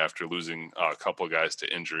day after losing a couple of guys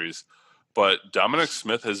to injuries. But Dominic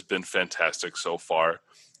Smith has been fantastic so far.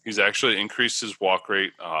 He's actually increased his walk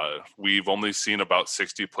rate. We've only seen about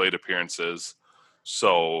 60 plate appearances.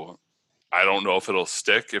 So I don't know if it'll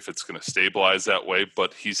stick, if it's going to stabilize that way,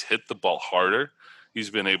 but he's hit the ball harder. He's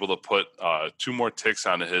been able to put 2 more ticks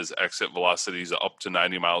on his exit velocities up to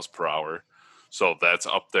 90 miles per hour. So that's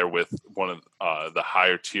up there with one of the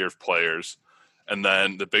higher tier of players. And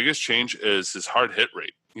then the biggest change is his hard hit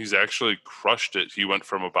rate. He's actually crushed it. He went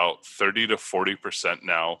from about 30 to 40%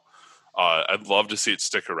 now. I'd love to see it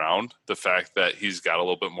stick around. The fact that he's got a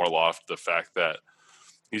little bit more loft, the fact that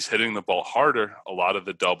he's hitting the ball harder, a lot of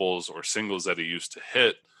the doubles or singles that he used to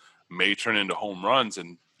hit may turn into home runs.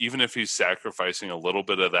 And even if he's sacrificing a little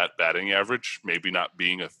bit of that batting average, maybe not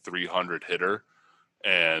being a 300 hitter,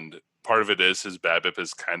 and part of it is his BABIP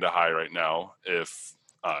is kind of high right now, if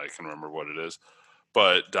I can remember what it is.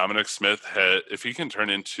 But Dominic Smith, if he can turn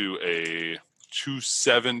into a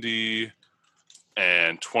 270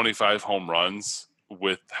 and 25 home runs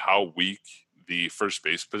with how weak the first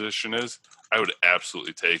base position is, I would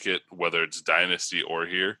absolutely take it, whether it's dynasty or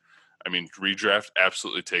here. I mean, redraft,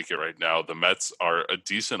 absolutely take it right now. The Mets are a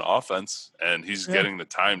decent offense, and he's getting the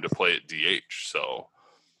time to play at DH. So,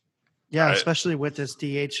 especially with this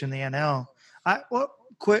DH in the NL. A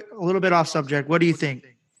little bit off subject. What do you think?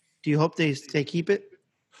 Do you hope they keep it?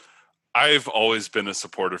 I've always been a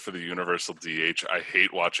supporter for the universal DH. I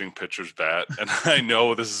hate watching pitchers bat, and I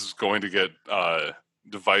know this is going to get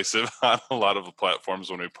divisive on a lot of the platforms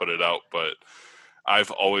when we put it out, but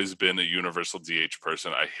I've always been a universal DH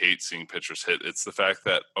person. I hate seeing pitchers hit. It's the fact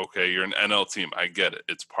that, okay, you're an NL team. I get it.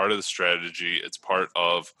 It's part of the strategy. It's part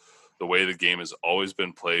of the way the game has always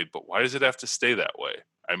been played, but why does it have to stay that way?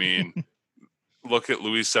 I mean, look at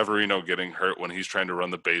Luis Severino getting hurt when he's trying to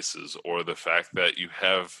run the bases, or the fact that you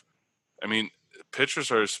have, I mean,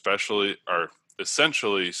 pitchers are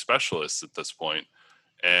essentially specialists at this point.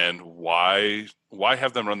 And why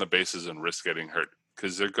have them run the bases and risk getting hurt?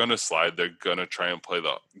 Because they're going to slide. They're going to try and play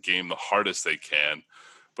the game the hardest they can.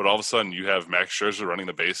 But all of a sudden, you have Max Scherzer running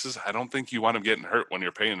the bases. I don't think you want him getting hurt when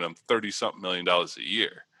you're paying him $30-something million a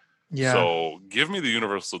year. Yeah. So give me the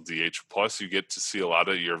universal DH. Plus, you get to see a lot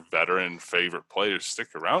of your veteran favorite players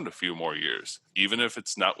stick around a few more years. Even if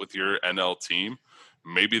it's not with your NL team,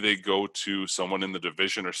 maybe they go to someone in the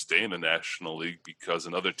division or stay in the National League because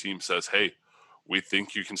another team says, hey, we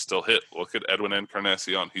think you can still hit. Look at Edwin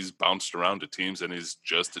Encarnacion. He's bounced around to teams and he's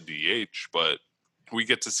just a DH, but we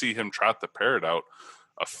get to see him trot the parrot out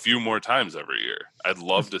a few more times every year. I'd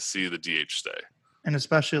love to see the DH stay. And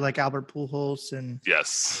especially like Albert Pujols. And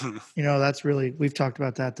yes, that's really, we've talked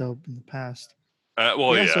about that though in the past. I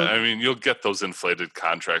mean, you'll get those inflated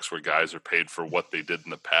contracts where guys are paid for what they did in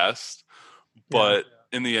the past, but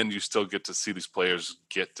in the end, you still get to see these players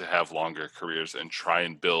get to have longer careers and try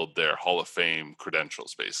and build their Hall of Fame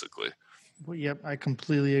credentials, basically. Well, yep, I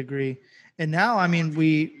completely agree. And now, I mean,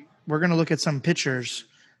 we're going to look at some pitchers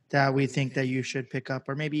that we think that you should pick up,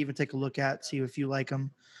 or maybe even take a look at, see if you like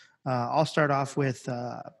them. I'll start off with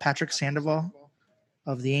Patrick Sandoval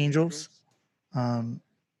of the Angels.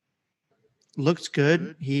 Looks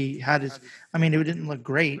good. He had it didn't look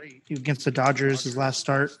great against the Dodgers his last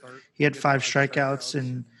start. He had 5 strikeouts,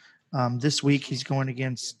 and this week he's going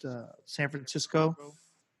against San Francisco.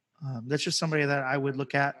 That's just somebody that I would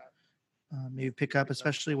look at, maybe pick up,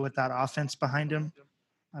 especially with that offense behind him.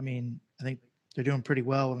 I mean, I think they're doing pretty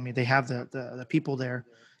well. I mean, they have the people there.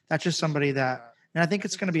 That's just somebody that, and I think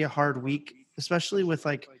it's going to be a hard week, especially with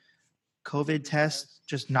like COVID tests,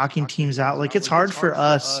 just knocking teams out. Like it's hard for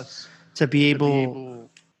us to be able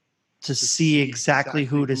to see exactly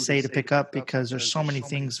who to say to pick up, because there's so many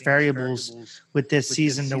variables with this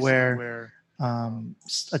season to where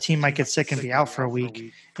a team might get sick and be out for a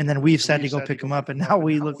week, and then we've said to go pick them up, and now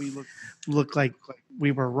we look like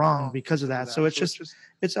we were wrong because of that. So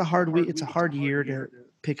it's a hard week. It's a hard year to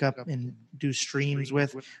pick up and do streams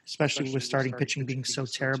with, especially with starting pitching being so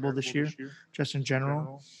terrible this year, just in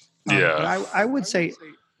general. But I would say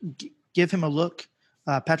give him a look.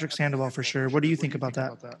 Patrick Sandoval for sure. What do you think about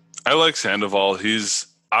that? I like Sandoval. He's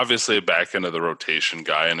obviously a back end of the rotation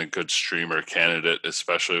guy and a good streamer candidate,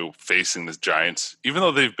 especially facing the Giants, even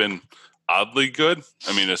though they've been oddly good.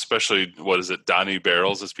 I mean, especially, Donnie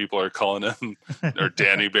Barrels, as people are calling him, or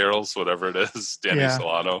Danny Barrels, whatever it is, Danny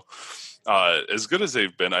Solano. As good as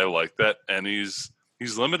they've been, I like that. And he's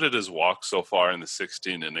limited his walks so far in the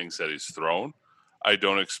 16 innings that he's thrown. I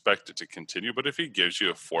don't expect it to continue, but if he gives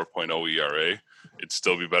you a 4.0 ERA, it'd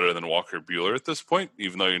still be better than Walker Buehler at this point,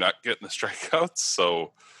 even though you're not getting the strikeouts.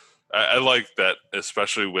 So I like that,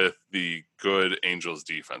 especially with the good Angels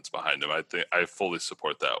defense behind him. I think I fully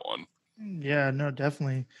support that one. Yeah, no,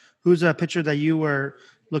 definitely. Who's a pitcher that you were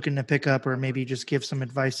looking to pick up, or maybe just give some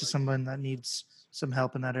advice to someone that needs some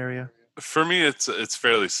help in that area? For me, it's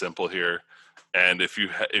fairly simple here. And if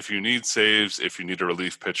you need saves, if you need a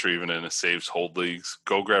relief pitcher, even in a saves hold leagues,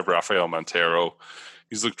 go grab Rafael Montero.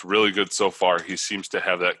 He's looked really good so far. He seems to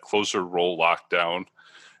have that closer role locked down.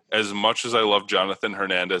 As much as I love Jonathan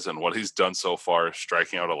Hernandez and what he's done so far,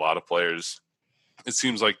 striking out a lot of players, it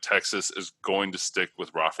seems like Texas is going to stick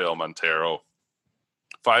with Rafael Montero.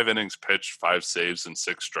 5 innings pitched, 5 saves, and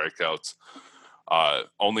 6 strikeouts.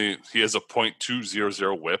 He has a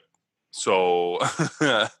 .200 whip. So,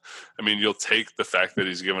 I mean, you'll take the fact that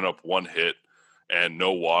he's given up 1 hit and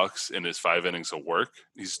no walks in his 5 innings of work.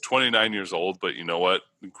 He's 29 years old, but you know what?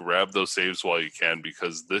 Grab those saves while you can,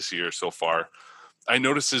 because this year so far, I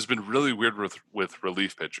noticed has been really weird with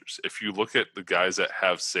relief pitchers. If you look at the guys that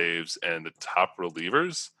have saves and the top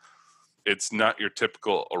relievers, it's not your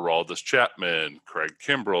typical Aroldis Chapman, Craig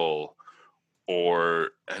Kimbrell, or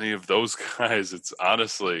any of those guys. It's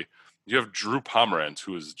honestly... You have Drew Pomeranz,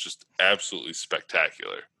 who is just absolutely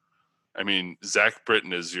spectacular. I mean, Zach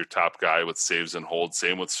Britton is your top guy with saves and holds.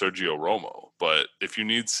 Same with Sergio Romo. But if you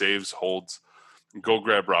need saves, holds, go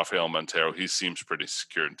grab Rafael Montero. He seems pretty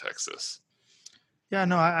secure in Texas. Yeah,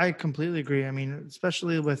 no, I completely agree. I mean,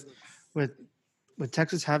 especially with with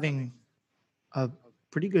Texas having a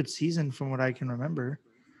pretty good season from what I can remember.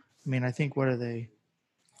 I mean, I think what are they?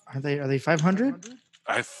 Are they 500?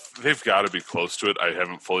 They've got to be close to it. I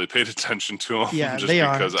haven't fully paid attention to them. Yeah, just they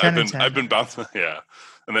are, because 10 and 10. I've been bouncing. Yeah,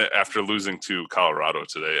 and after losing to Colorado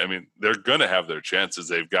today, I mean, they're gonna have their chances.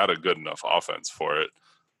 They've got a good enough offense for it.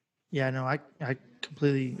 Yeah, no, I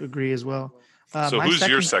completely agree as well. So who's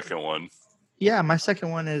your second one? Yeah, my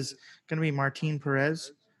second one is going to be Martin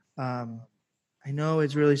Perez. I know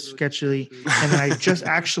it's really sketchy, and I just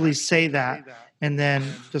actually say that, and then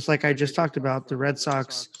just like I just talked about, the Red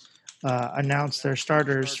Sox announced their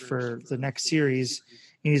starters for the next series,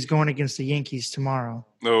 and he's going against the Yankees tomorrow.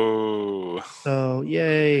 Oh, so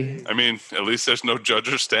yay! I mean, at least there's no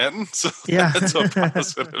Judge or Stanton, so yeah, that's a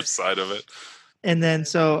positive side of it. And then,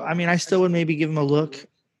 so I mean, I still would maybe give him a look.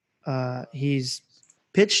 He's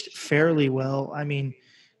pitched fairly well. I mean,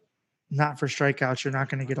 not for strikeouts. You're not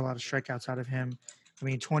going to get a lot of strikeouts out of him. I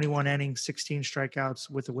mean, 21 innings, 16 strikeouts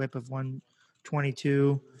with a whip of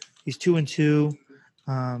 122. He's 2-2.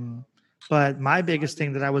 But my biggest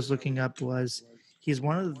thing that I was looking up was he's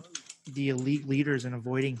one of the league leaders in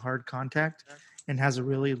avoiding hard contact and has a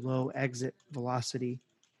really low exit velocity.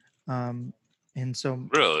 And so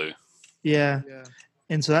really, yeah.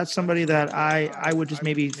 And so that's somebody that I would just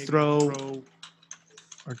maybe throw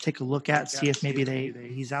or take a look at, see if maybe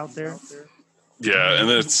he's out there. Yeah, and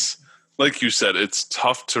it's like you said, it's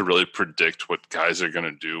tough to really predict what guys are going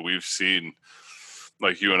to do. We've seen,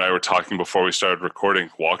 like you and I were talking before we started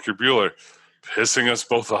recording, Walker Buehler pissing us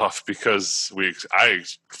both off because I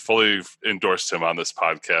fully endorsed him on this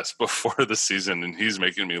podcast before the season, and he's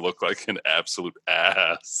making me look like an absolute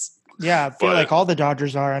ass. Yeah, I feel like all the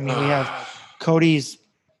Dodgers are. I mean, we have Cody's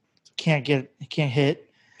can't hit.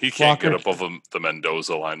 He can't get above the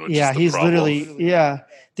Mendoza line, which is the he's problem. literally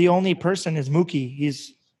the only person is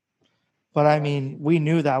Mookie. But I mean, we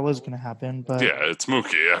knew that was going to happen. But yeah, it's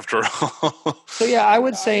Mookie after all. So yeah, I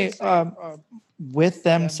would say with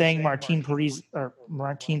them saying Martin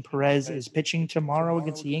Perez is pitching tomorrow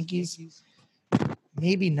against the Yankees,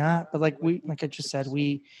 maybe not. But like I just said,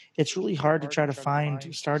 it's really hard to try to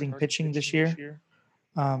find starting pitching this year.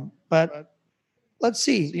 But let's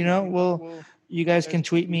see. You guys can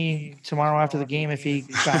tweet me tomorrow after the game if he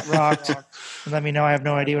got rocked and let me know. I have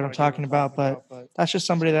no idea what I'm talking about, but that's just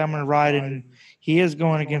somebody that I'm going to ride, and he is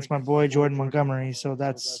going against my boy Jordan Montgomery, so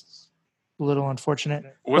that's a little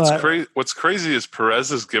unfortunate. What's crazy is Perez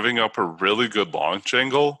is giving up a really good launch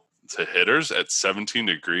angle to hitters at 17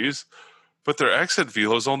 degrees, but their exit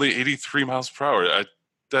velo is only 83 miles per hour.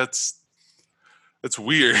 That's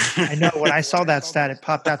weird. I know. When I saw that stat, it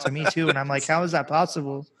popped out to me too, and I'm like, how is that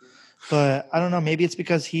possible? But I don't know. Maybe it's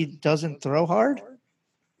because he doesn't throw hard.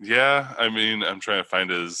 Yeah, I mean, I'm trying to find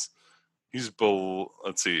he's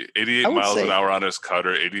 88 miles an hour on his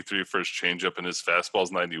cutter, 83 for his changeup, and his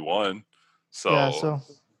fastball's 91. So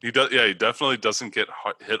he definitely doesn't get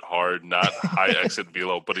hit hard, not high exit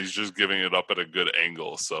velo, but he's just giving it up at a good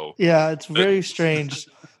angle. So yeah, it's very strange.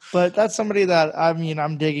 But that's somebody that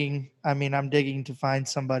I'm digging to find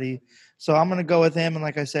somebody. So I'm gonna go with him. And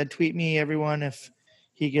like I said, tweet me, everyone, if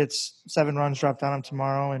he gets 7 runs dropped on him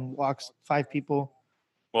tomorrow and walks 5 people.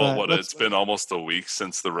 Well, it's been almost a week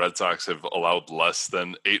since the Red Sox have allowed less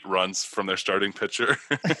than 8 runs from their starting pitcher.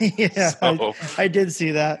 Yeah, so. I did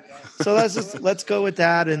see that. So let's go with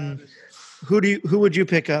that. And who would you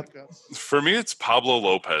pick up? For me, it's Pablo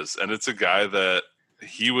Lopez, and it's a guy that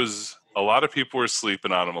a lot of people were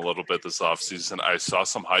sleeping on him a little bit this offseason. I saw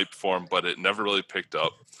some hype for him, but it never really picked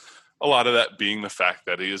up. A lot of that being the fact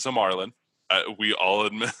that he is a Marlin. We all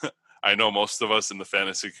admit, I know most of us in the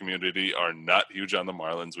fantasy community are not huge on the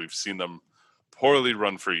Marlins. We've seen them poorly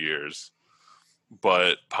run for years.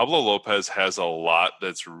 But Pablo Lopez has a lot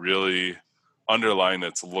that's really underlying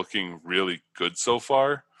that's looking really good so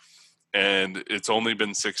far. And it's only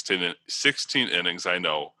been 16 innings, I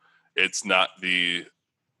know. It's not the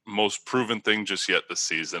most proven thing just yet this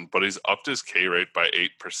season, but he's upped his K rate by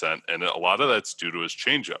 8%, and a lot of that's due to his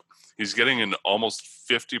changeup. He's getting an almost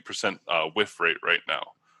 50% whiff rate right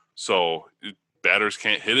now. So batters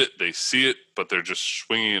can't hit it. They see it, but they're just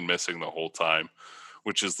swinging and missing the whole time,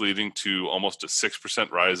 which is leading to almost a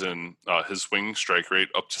 6% rise in his swinging strike rate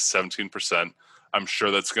up to 17%. I'm sure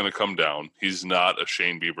that's going to come down. He's not a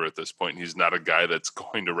Shane Bieber at this point. He's not a guy that's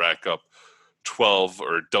going to rack up 12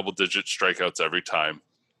 or double-digit strikeouts every time.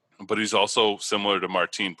 But he's also similar to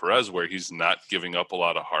Martin Perez, where he's not giving up a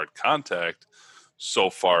lot of hard contact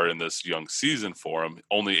so far in this young season for him,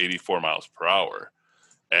 only 84 miles per hour.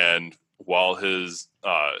 And while his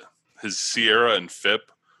Sierra and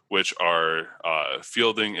FIP, which are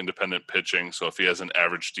fielding independent pitching, so if he has an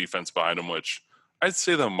average defense behind him, which I'd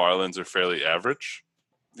say the Marlins are fairly average.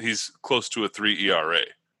 He's close to a 3 ERA.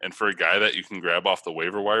 And for a guy that you can grab off the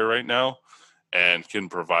waiver wire right now and can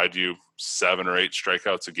provide you 7 or 8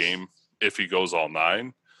 strikeouts a game if he goes all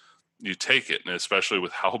 9, you take it. And especially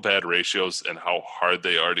with how bad ratios and how hard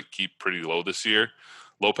they are to keep pretty low this year,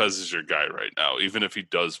 Lopez is your guy right now, even if he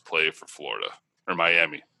does play for Florida or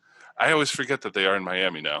Miami. I always forget that they are in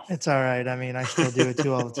Miami now. It's all right. I mean, I still do it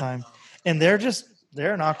too all the time. And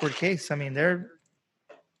they're an awkward case. I mean, they're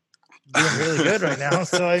doing really good right now.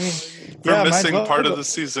 So, I mean, they're missing part of the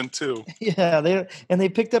season too. Yeah. They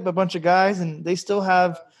picked up a bunch of guys, and they still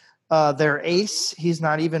have their ace. He's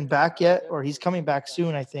not even back yet, or he's coming back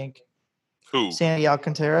soon, I think. Who? Sandy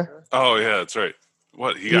Alcantara. Oh, yeah, that's right.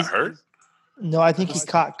 What, he got hurt? No, I think he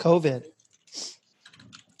caught COVID.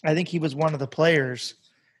 I think he was one of the players,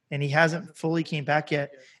 and he hasn't fully came back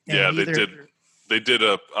yet. And yeah,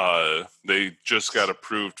 they just got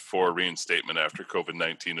approved for reinstatement after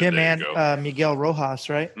COVID-19 a day ago. Miguel Rojas,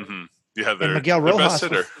 right? Mm-hmm. Yeah, they're Miguel Rojas. best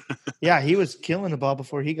hitter. Yeah, he was killing the ball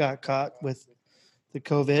before he got caught with the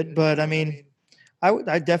COVID. But I mean,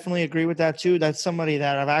 I definitely agree with that too. That's somebody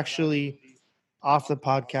that I've actually off the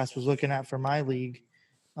podcast was looking at for my league,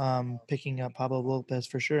 picking up Pablo Lopez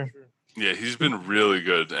for sure. Yeah, he's been really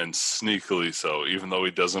good and sneakily so. Even though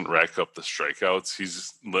he doesn't rack up the strikeouts,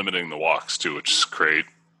 he's limiting the walks too, which is great.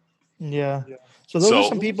 Yeah. So those are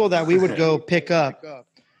some people that we would go pick up.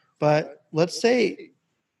 But let's say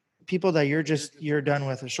people that you're done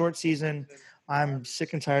with a short season. I'm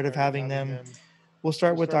sick and tired of having them. We'll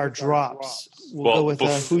start with our drops. We'll go with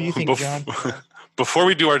who you think, John. Before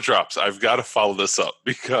we do our drops, I've got to follow this up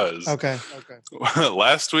because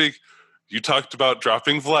last week you talked about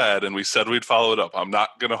dropping Vlad, and we said we'd follow it up. I'm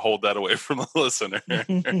not going to hold that away from the listener.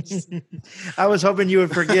 I was hoping you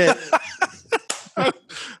would forget.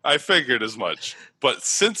 I figured as much. But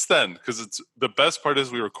since then, because it's the best part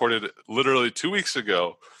is we recorded it literally 2 weeks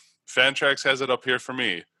ago, Fantrax has it up here for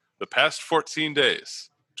me. The past 14 days,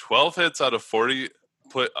 12 hits out of 40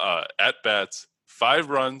 at-bats, 5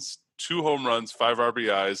 runs, 2 home runs, 5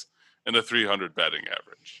 RBIs, and a 300 batting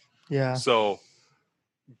average. Yeah. So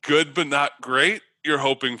good but not great. You're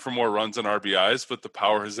hoping for more runs and RBIs, but the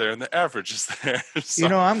power is there and the average is there.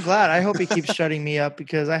 So, I'm glad. I hope he keeps shutting me up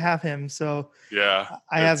because I have him. So yeah,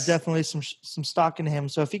 I have definitely some stock in him.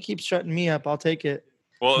 So if he keeps shutting me up, I'll take it.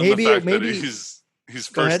 Well, maybe the fact that he's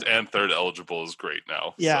first and third eligible is great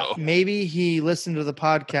now. Yeah, so. Maybe he listened to the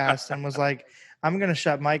podcast and was like, I'm going to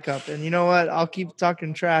shut Mike up. And you know what? I'll keep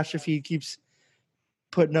talking trash if he keeps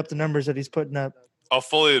putting up the numbers that he's putting up. I'll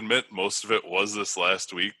fully admit most of it was this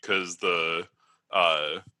last week because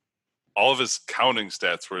all of his counting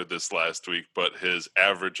stats were this last week, but his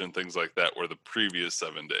average and things like that were the previous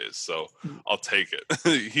 7 days. So I'll take it.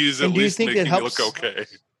 He's at least making me look okay.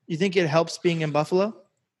 You think it helps being in Buffalo?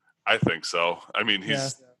 I think so. I mean,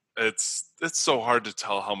 it's so hard to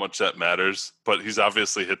tell how much that matters, but he's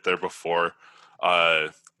obviously hit there before.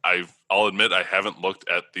 I'll admit I haven't looked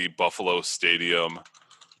at the Buffalo Stadium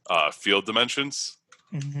field dimensions.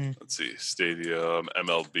 Mm-hmm. Let's see, stadium,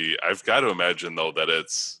 MLB. I've got to imagine, though, that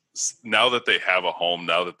it's now that they have a home,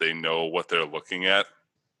 now that they know what they're looking at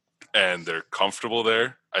and they're comfortable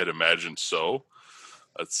there, I'd imagine so.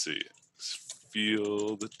 Let's see,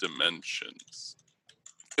 field dimensions.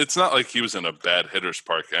 It's not like he was in a bad hitter's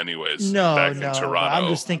park anyways. Back in Toronto. I'm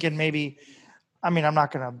just thinking maybe, I mean, I'm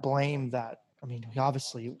not going to blame that. I mean,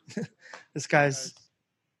 obviously, this guy's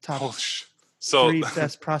top 3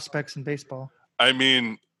 best prospects in baseball. I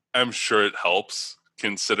mean, I'm sure it helps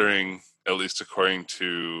considering, at least according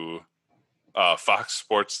to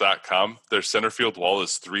FoxSports.com, their center field wall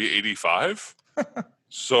is 385.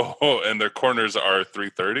 So, and their corners are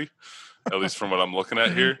 330, at least from what I'm looking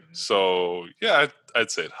at here. So, yeah, I'd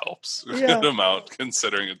say it helps a good amount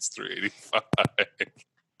considering it's 385.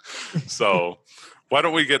 So, why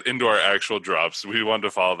don't we get into our actual drops? We wanted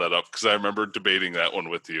to follow that up because I remember debating that one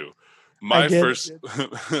with you.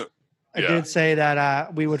 I did say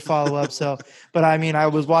that we would follow up. So, but I mean, I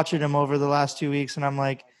was watching him over the last 2 weeks, and I'm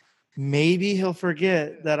like, maybe he'll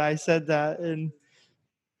forget that I said that. And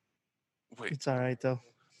wait, it's all right though.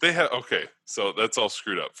 So that's all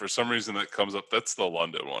screwed up. For some reason, that comes up. That's the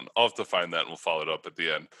London one. I'll have to find that, and we'll follow it up at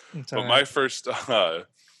the end. But my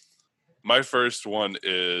first one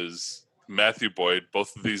is Matthew Boyd.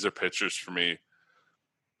 Both of these are pitchers for me,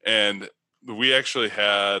 and we actually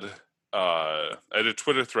had. I had a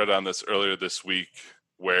Twitter thread on this earlier this week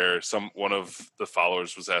where one of the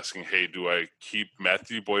followers was asking, hey, do I keep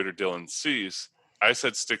Matthew Boyd or Dylan Cease? I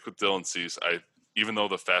said stick with Dylan Cease. Even though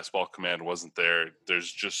the fastball command wasn't there,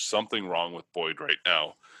 there's just something wrong with Boyd right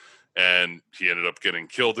now. And he ended up getting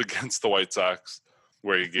killed against the White Sox.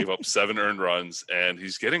 where he gave up 7 earned runs, and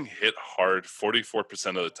he's getting hit hard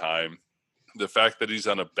 44% of the time. The fact that he's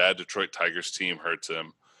on a bad Detroit Tigers team hurts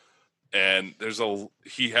him. And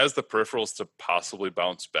he has the peripherals to possibly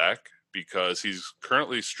bounce back because he's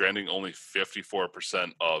currently stranding only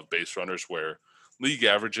 54% of base runners, where league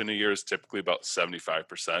average in a year is typically about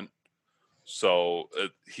 75%. So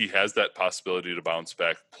he has that possibility to bounce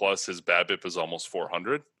back. Plus his BABIP is almost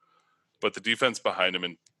 400, but the defense behind him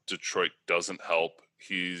in Detroit doesn't help.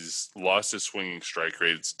 He's lost his swinging strike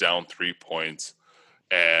rate. It's down 3 points,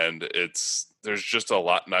 and there's just a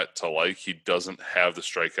lot not to like. He doesn't have the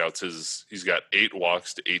strikeouts. He's got 8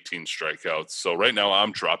 walks to 18 strikeouts. So right now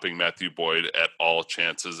I'm dropping Matthew Boyd at all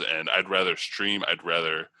chances, and I'd rather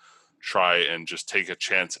try and just take a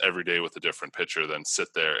chance every day with a different pitcher than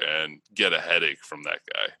sit there and get a headache from that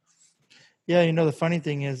guy. Yeah, the funny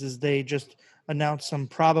thing is they just announced some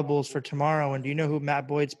probables for tomorrow, and do you know who Matt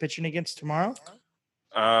Boyd's pitching against tomorrow?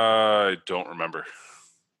 I don't remember.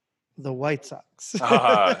 The White Sox.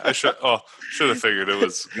 I should have figured it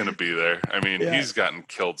was going to be there. I mean, He's gotten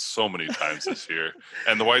killed so many times this year.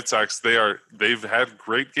 And the White Sox, they've had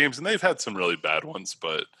great games, and they've had some really bad ones,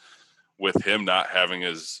 but with him not having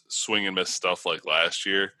his swing and miss stuff like last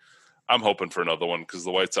year, I'm hoping for another one because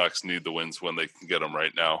the White Sox need the wins when they can get them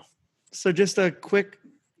right now. So just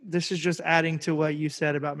this is just adding to what you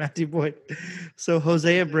said about Matthew Boyd. So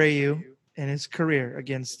Jose Abreu in his career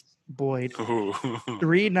against Boyd,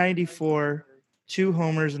 394, 2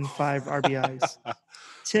 homers and 5 RBIs.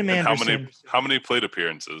 Tim Anderson. How many plate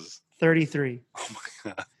appearances? 33. Oh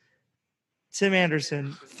my God. Tim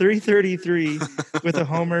Anderson, 333 with a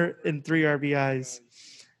homer and 3 RBIs.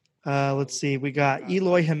 Let's see. We got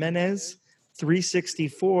Eloy Jimenez,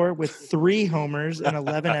 364 with 3 homers and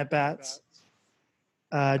 11 at-bats.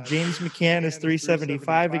 James McCann is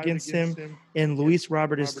 375 against him, and Luis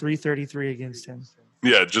Robert is 333 against him.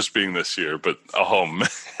 Yeah, just being this year, but oh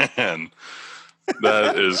man,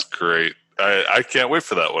 that is great. I can't wait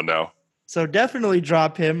for that one now. So definitely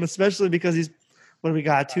drop him, especially because what do we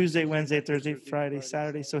got? Tuesday, Wednesday, Thursday, Friday,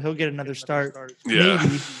 Saturday. So he'll get another start. Yeah.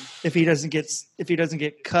 Maybe if he doesn't get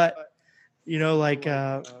cut, like Mike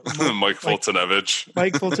Foltynewicz.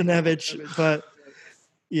 Mike Foltynewicz, but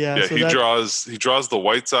yeah. So he draws the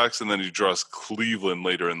White Sox, and then he draws Cleveland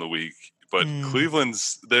later in the week. But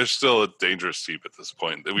they're still a dangerous team at this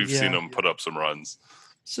point. We've seen them put up some runs.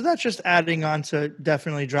 So that's just adding on to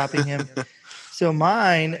definitely dropping him. So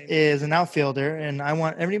mine is an outfielder, and I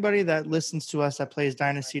want everybody that listens to us that plays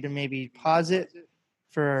Dynasty to maybe pause it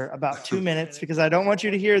for about 2 minutes, because I don't want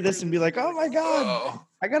you to hear this and be like, oh my God,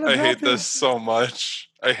 I hate this so much.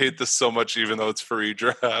 I hate this so much, even though it's for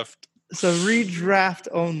redraft. So redraft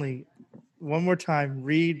only. One more time,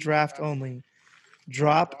 redraft only.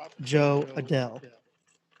 Drop Joe Adele,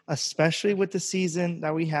 especially with the season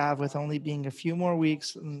that we have, with only being a few more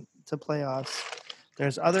weeks to playoffs.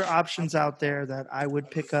 There's other options out there that I would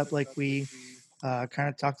pick up, like we kind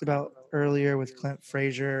of talked about earlier with Clint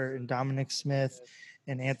Frazier and Dominic Smith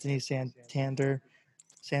and Anthony Santander.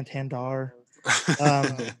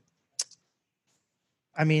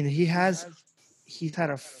 I mean, he's had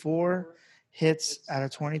a 4 hits out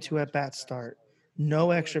of 22 at-bat start,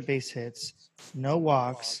 no extra base hits, no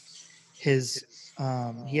walks. He has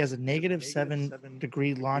a -7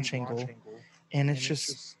 degree launch angle, and it's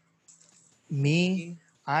just me.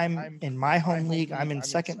 I'm in my home league. I'm in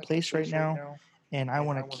second place right now, and I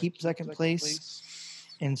want to keep second place.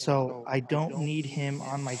 And so I don't need him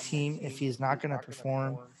on my team if he's not going to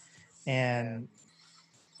perform. And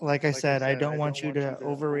like I said, I don't want you to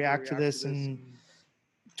overreact to this and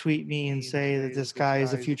tweet me and say that this guy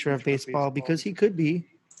is the future of baseball, because he could be.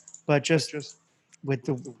 But just with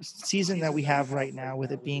the season that we have right now,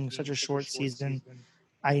 with it being such a short season,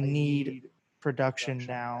 I need production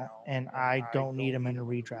now, and I don't need him in a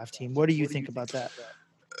redraft team. What do you think about that?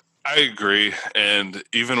 I agree. And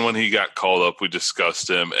even when he got called up, we discussed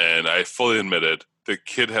him, and I fully admitted the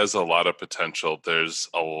kid has a lot of potential. There's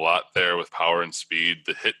a lot there with power and speed.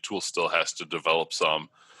 The hit tool still has to develop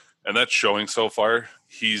some, and that's showing so far.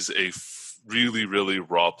 He's a really, really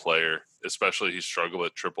raw player, especially he struggled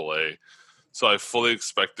at AAA. So I fully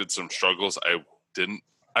expected some struggles. I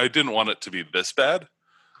didn't want it to be this bad.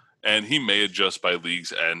 And he may adjust by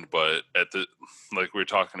league's end, but like we were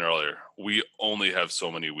talking earlier, we only have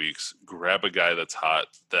so many weeks. Grab a guy that's hot,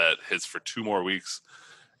 that hits for 2 more weeks,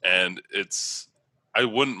 and I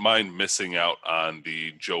wouldn't mind missing out on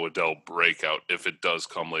the Joe Adele breakout if it does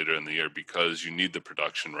come later in the year, because you need the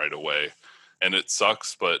production right away. and it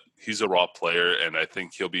sucks, but he's a raw player, and I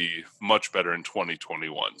think he'll be much better in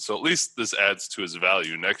 2021. So at least this adds to his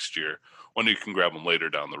value next year when you can grab him later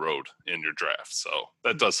down the road in your draft. So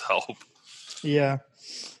that does help. Yeah.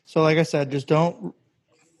 So like I said, just don't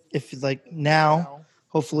 – if like now,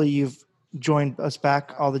 hopefully you've joined us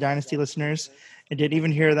back, all the Dynasty listeners, and didn't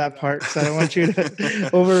even hear that part, so I don't want you to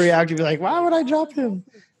overreact and be like, why would I drop him?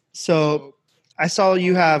 So I saw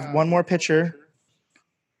you have one more pitcher.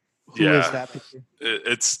 Who is that pitcher?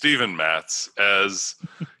 It's Steven Matz. As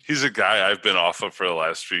he's a guy I've been off of for the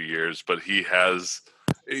last few years, but he's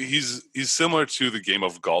similar to the game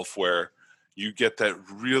of golf where you get that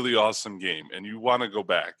really awesome game and you want to go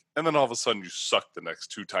back, and then all of a sudden you suck the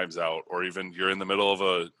next 2 times out, or even you're in the middle of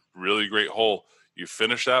a really great hole, you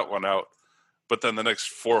finish that one out, but then the next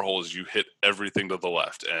 4 holes you hit everything to the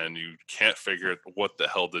left and you can't figure out what the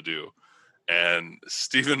hell to do. And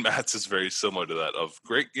Steven Matz is very similar to that, of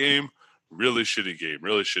great game, really shitty game,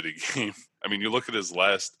 really shitty game. I mean, you look at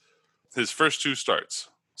his first 2 starts,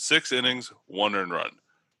 6 innings, 1 earned run.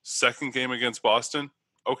 Second game against Boston,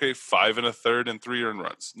 okay, 5 1/3 and 3 earned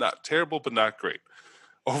runs. Not terrible, but not great.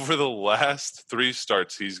 Over the last 3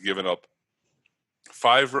 starts, he's given up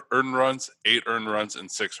 5 earned runs, 8 earned runs,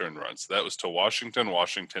 and 6 earned runs. That was to Washington,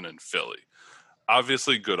 and Philly.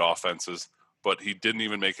 Obviously good offenses, but he didn't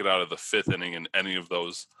even make it out of the 5th inning in any of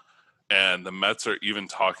those. And the Mets are even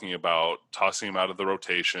talking about tossing him out of the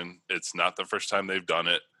rotation. It's not the first time they've done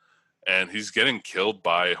it. And he's getting killed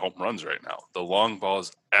by home runs right now. The long ball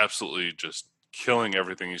is absolutely just killing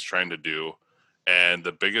everything he's trying to do. And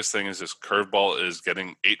the biggest thing is his curveball is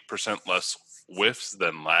getting 8% less whiffs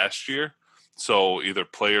than last year. So either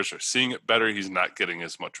players are seeing it better, he's not getting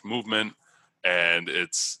as much movement. And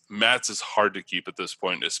Matz is hard to keep at this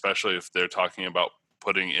point, especially if they're talking about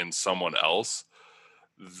putting in someone else.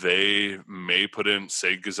 They may put in,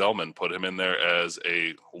 say, Gazelman, put him in there as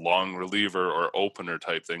a long reliever or opener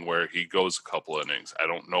type thing where he goes a couple innings. I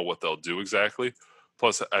don't know what they'll do exactly.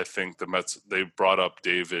 Plus, I think the Mets, they brought up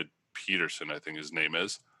David Peterson, I think his name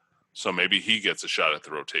is. So maybe he gets a shot at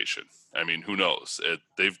the rotation. I mean, who knows?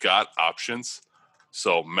 They've got options.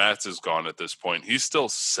 So Matz is gone at this point. He's still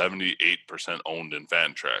 78% owned in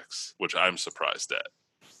Fantrax, which I'm surprised at.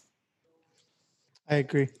 I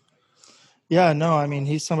agree. Yeah, no, I mean,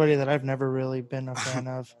 he's somebody that I've never really been a fan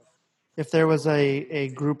of. If there was a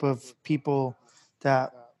group of people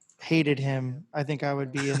that hated him, I think I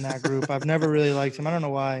would be in that group. I've never really liked him. I don't know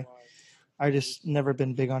why. I just never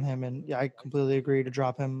been big on him, and I completely agree to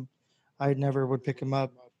drop him. I never would pick him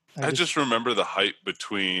up. I just remember the hype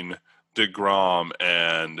between DeGrom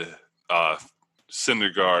and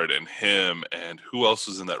Syndergaard and him, and who else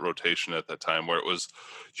was in that rotation at that time, where it was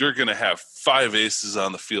you're going to have 5 aces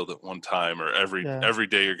on the field at one time, or every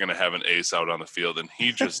day you're going to have an ace out on the field, and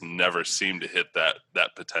he just never seemed to hit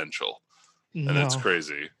that potential. And it's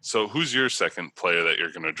crazy. So who's your second player that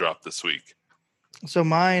you're going to drop this week? So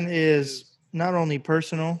mine is not only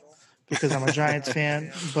personal because I'm a Giants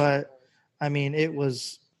fan, but I mean, it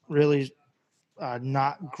was really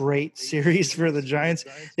not great series for the Giants.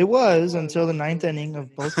 It was until the 9th inning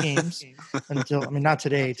of both games. Not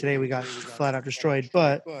today. Today we got flat out destroyed.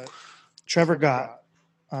 But Trevor Gott.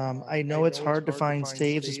 I know it's hard to find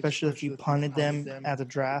saves, especially if you punted them at the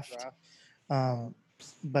draft.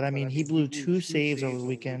 But I mean, he blew 2 saves over the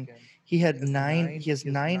weekend. He has 9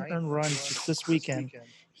 earned runs just this weekend.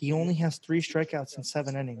 He only has 3 strikeouts in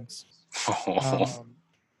 7 innings.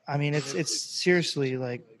 I mean, it's seriously,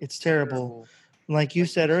 like, it's terrible. Like you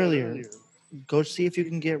said earlier, go see if you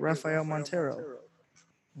can get Rafael Montero.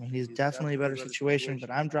 I mean, he's definitely a better situation, but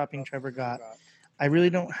I'm dropping Trevor Gott. I really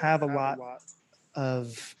don't have a lot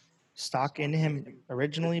of stock in him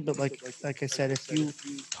originally, but like I said, if you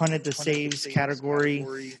punted the saves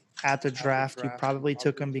category at the draft, you probably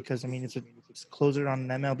took him because, I mean, it's a closer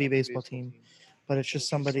on an MLB baseball team, but it's just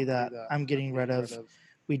somebody that I'm getting rid of.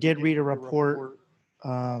 We did read a report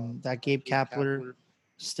that Gabe Kapler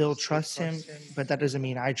still trusts him, but that doesn't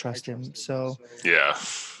mean I trust him. So yeah,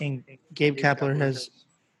 and Gabe Kapler has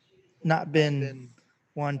not been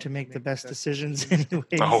one to make the best decisions anyway.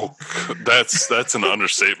 Oh, that's an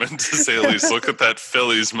understatement to say the least. Look at that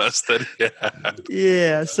Phillies mess that he had.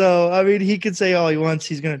 Yeah, so I mean, he could say all he wants,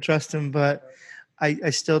 he's going to trust him, but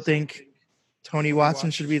I still think Tony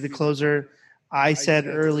Watson should be the closer. I said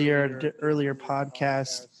earlier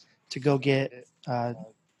podcast to go get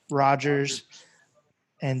Rogers,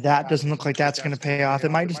 and that doesn't look like that's going to pay off.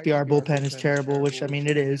 It might just be our bullpen is terrible, which, I mean,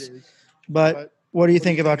 it is. But what do you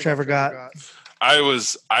think about Trevor Gott? I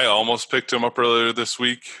almost picked him up earlier this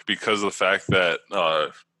week because of the fact that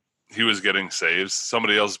he was getting saves.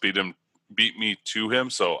 Somebody else beat me to him,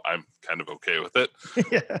 so I'm kind of okay with it.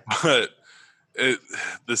 Yeah. But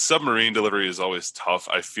the submarine delivery is always tough.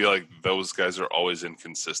 I feel like those guys are always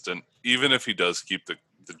inconsistent. Even if he does keep the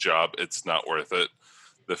job, it's not worth it.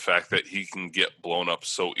 The fact that he can get blown up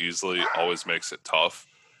so easily always makes it tough.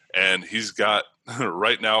 And he's got,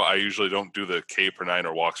 right now, I usually don't do the K per 9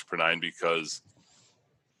 or walks per 9 because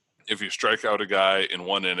if you strike out a guy in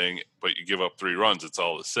one inning, but you give up 3 runs, it's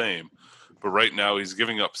all the same. But right now he's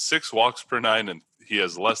giving up 6 walks per 9 and he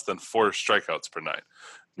has less than 4 strikeouts per 9.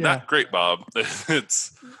 Yeah. Not great, Bob.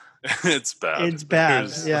 It's bad. It's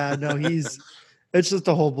bad. Yeah, no, it's just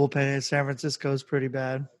the whole bullpen in San Francisco is pretty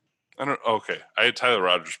bad. Okay. I had Tyler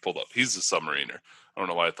Rogers pulled up. He's a submariner. I don't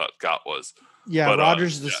know why I thought Gott was. Yeah, but,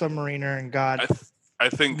 Rogers is the submariner and Gott. I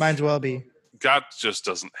think might as well be. Gott just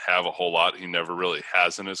doesn't have a whole lot. He never really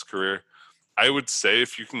has in his career. I would say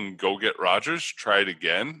if you can go get Rogers, try it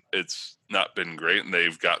again. It's not been great, and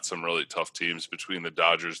they've got some really tough teams between the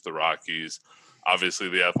Dodgers, the Rockies, obviously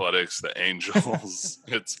the Athletics, the Angels.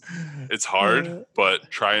 It's hard,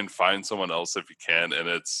 but try and find someone else if you can. And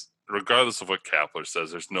it's regardless of what Kapler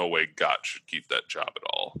says, there's no way Gott should keep that job at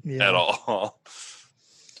all.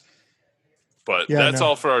 But that's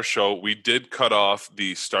all for our show. We did cut off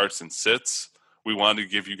the starts and sits. We wanted to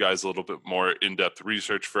give you guys a little bit more in-depth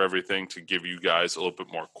research for everything to give you guys a little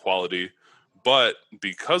bit more quality. But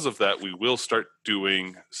because of that, we will start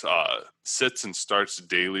doing sits and starts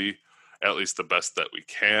daily, at least the best that we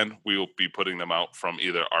can. We will be putting them out from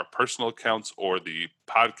either our personal accounts or the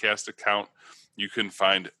podcast account. You can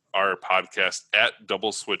find our podcast at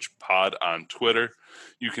Double Switch Pod on Twitter.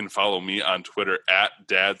 You can follow me on Twitter at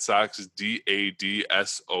DadSox,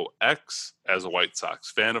 DADSOX, as a White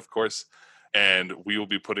Sox fan, of course. And we will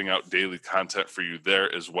be putting out daily content for you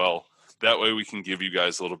there as well. That way we can give you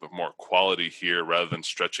guys a little bit more quality here rather than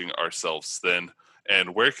stretching ourselves thin.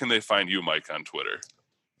 And where can they find you, Mike, on Twitter?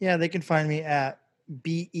 Yeah, they can find me at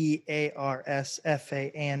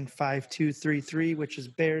BEARSFAN5233, which is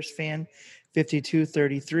Bears fan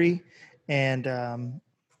 5233. And I'm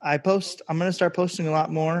going to start posting a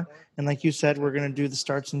lot more. And like you said, we're going to do the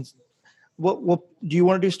starts and what do you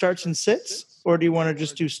want to do, starts and sits, or do you want to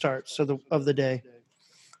just do starts of the day?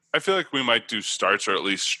 I feel like we might do starts or at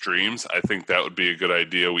least streams. I think that would be a good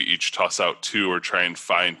idea. We each toss out 2 or try and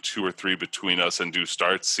find 2 or 3 between us and do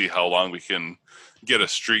starts, see how long we can get a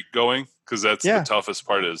streak going, because that's the toughest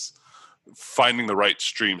part is finding the right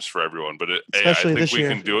streams for everyone. But I think we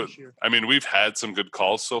can do it. I mean, we've had some good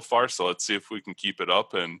calls so far, so let's see if we can keep it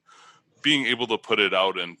up. And being able to put it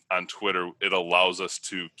out on Twitter, it allows us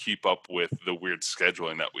to keep up with the weird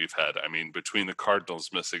scheduling that we've had. I mean, between the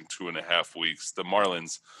Cardinals missing 2.5 weeks, the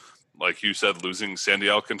Marlins, like you said, losing Sandy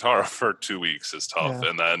Alcantara for 2 weeks is tough.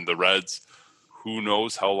 And then the Reds, who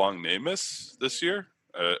knows how long they miss this year?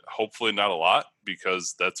 Hopefully not a lot,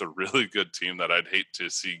 because that's a really good team that I'd hate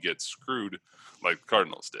to see get screwed like the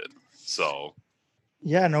Cardinals did. So,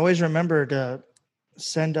 yeah, and always remember to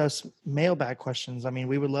send us mailbag questions. I mean,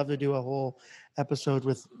 we would love to do a whole episode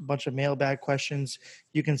with a bunch of mailbag questions.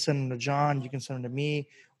 You can send them to John, you can send them to me,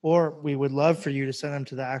 or we would love for you to send them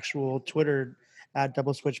to the actual Twitter at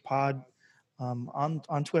Double Switch Pod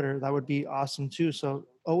on Twitter. That would be awesome too. So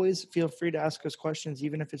always feel free to ask us questions,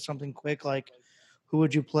 even if it's something quick like who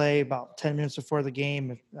would you play about 10 minutes before the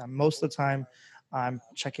game. Most of the time I'm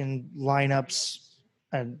checking lineups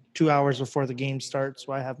and 2 hours before the game starts,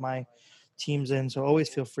 so I have my teams in. So always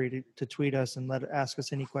feel free to tweet us and ask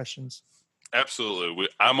us any questions. Absolutely.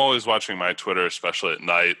 I'm always watching my Twitter, especially at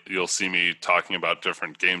night. You'll see me talking about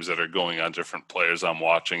different games that are going on, different players I'm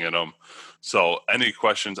watching in them. So any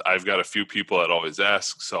questions, I've got a few people that always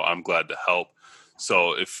ask, so I'm glad to help.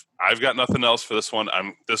 So if I've got nothing else for this one,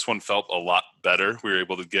 this one felt a lot better. We were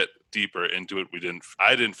able to get deeper into it.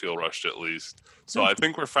 I didn't feel rushed, at least. So I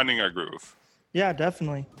think we're finding our groove. Yeah,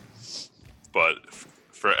 definitely. But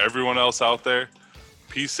for everyone else out there,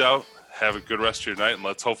 peace out. Have a good rest of your night, and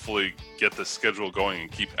let's hopefully get the schedule going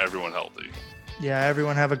and keep everyone healthy. Yeah,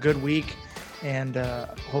 everyone have a good week, and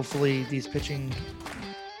hopefully these pitching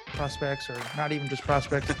prospects, or not even just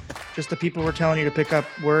prospects, just the people we're telling you to pick up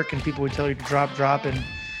work and people we tell you to drop, and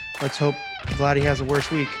let's hope Vladdy has a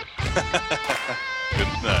worse week. Good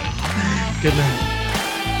night. Good night.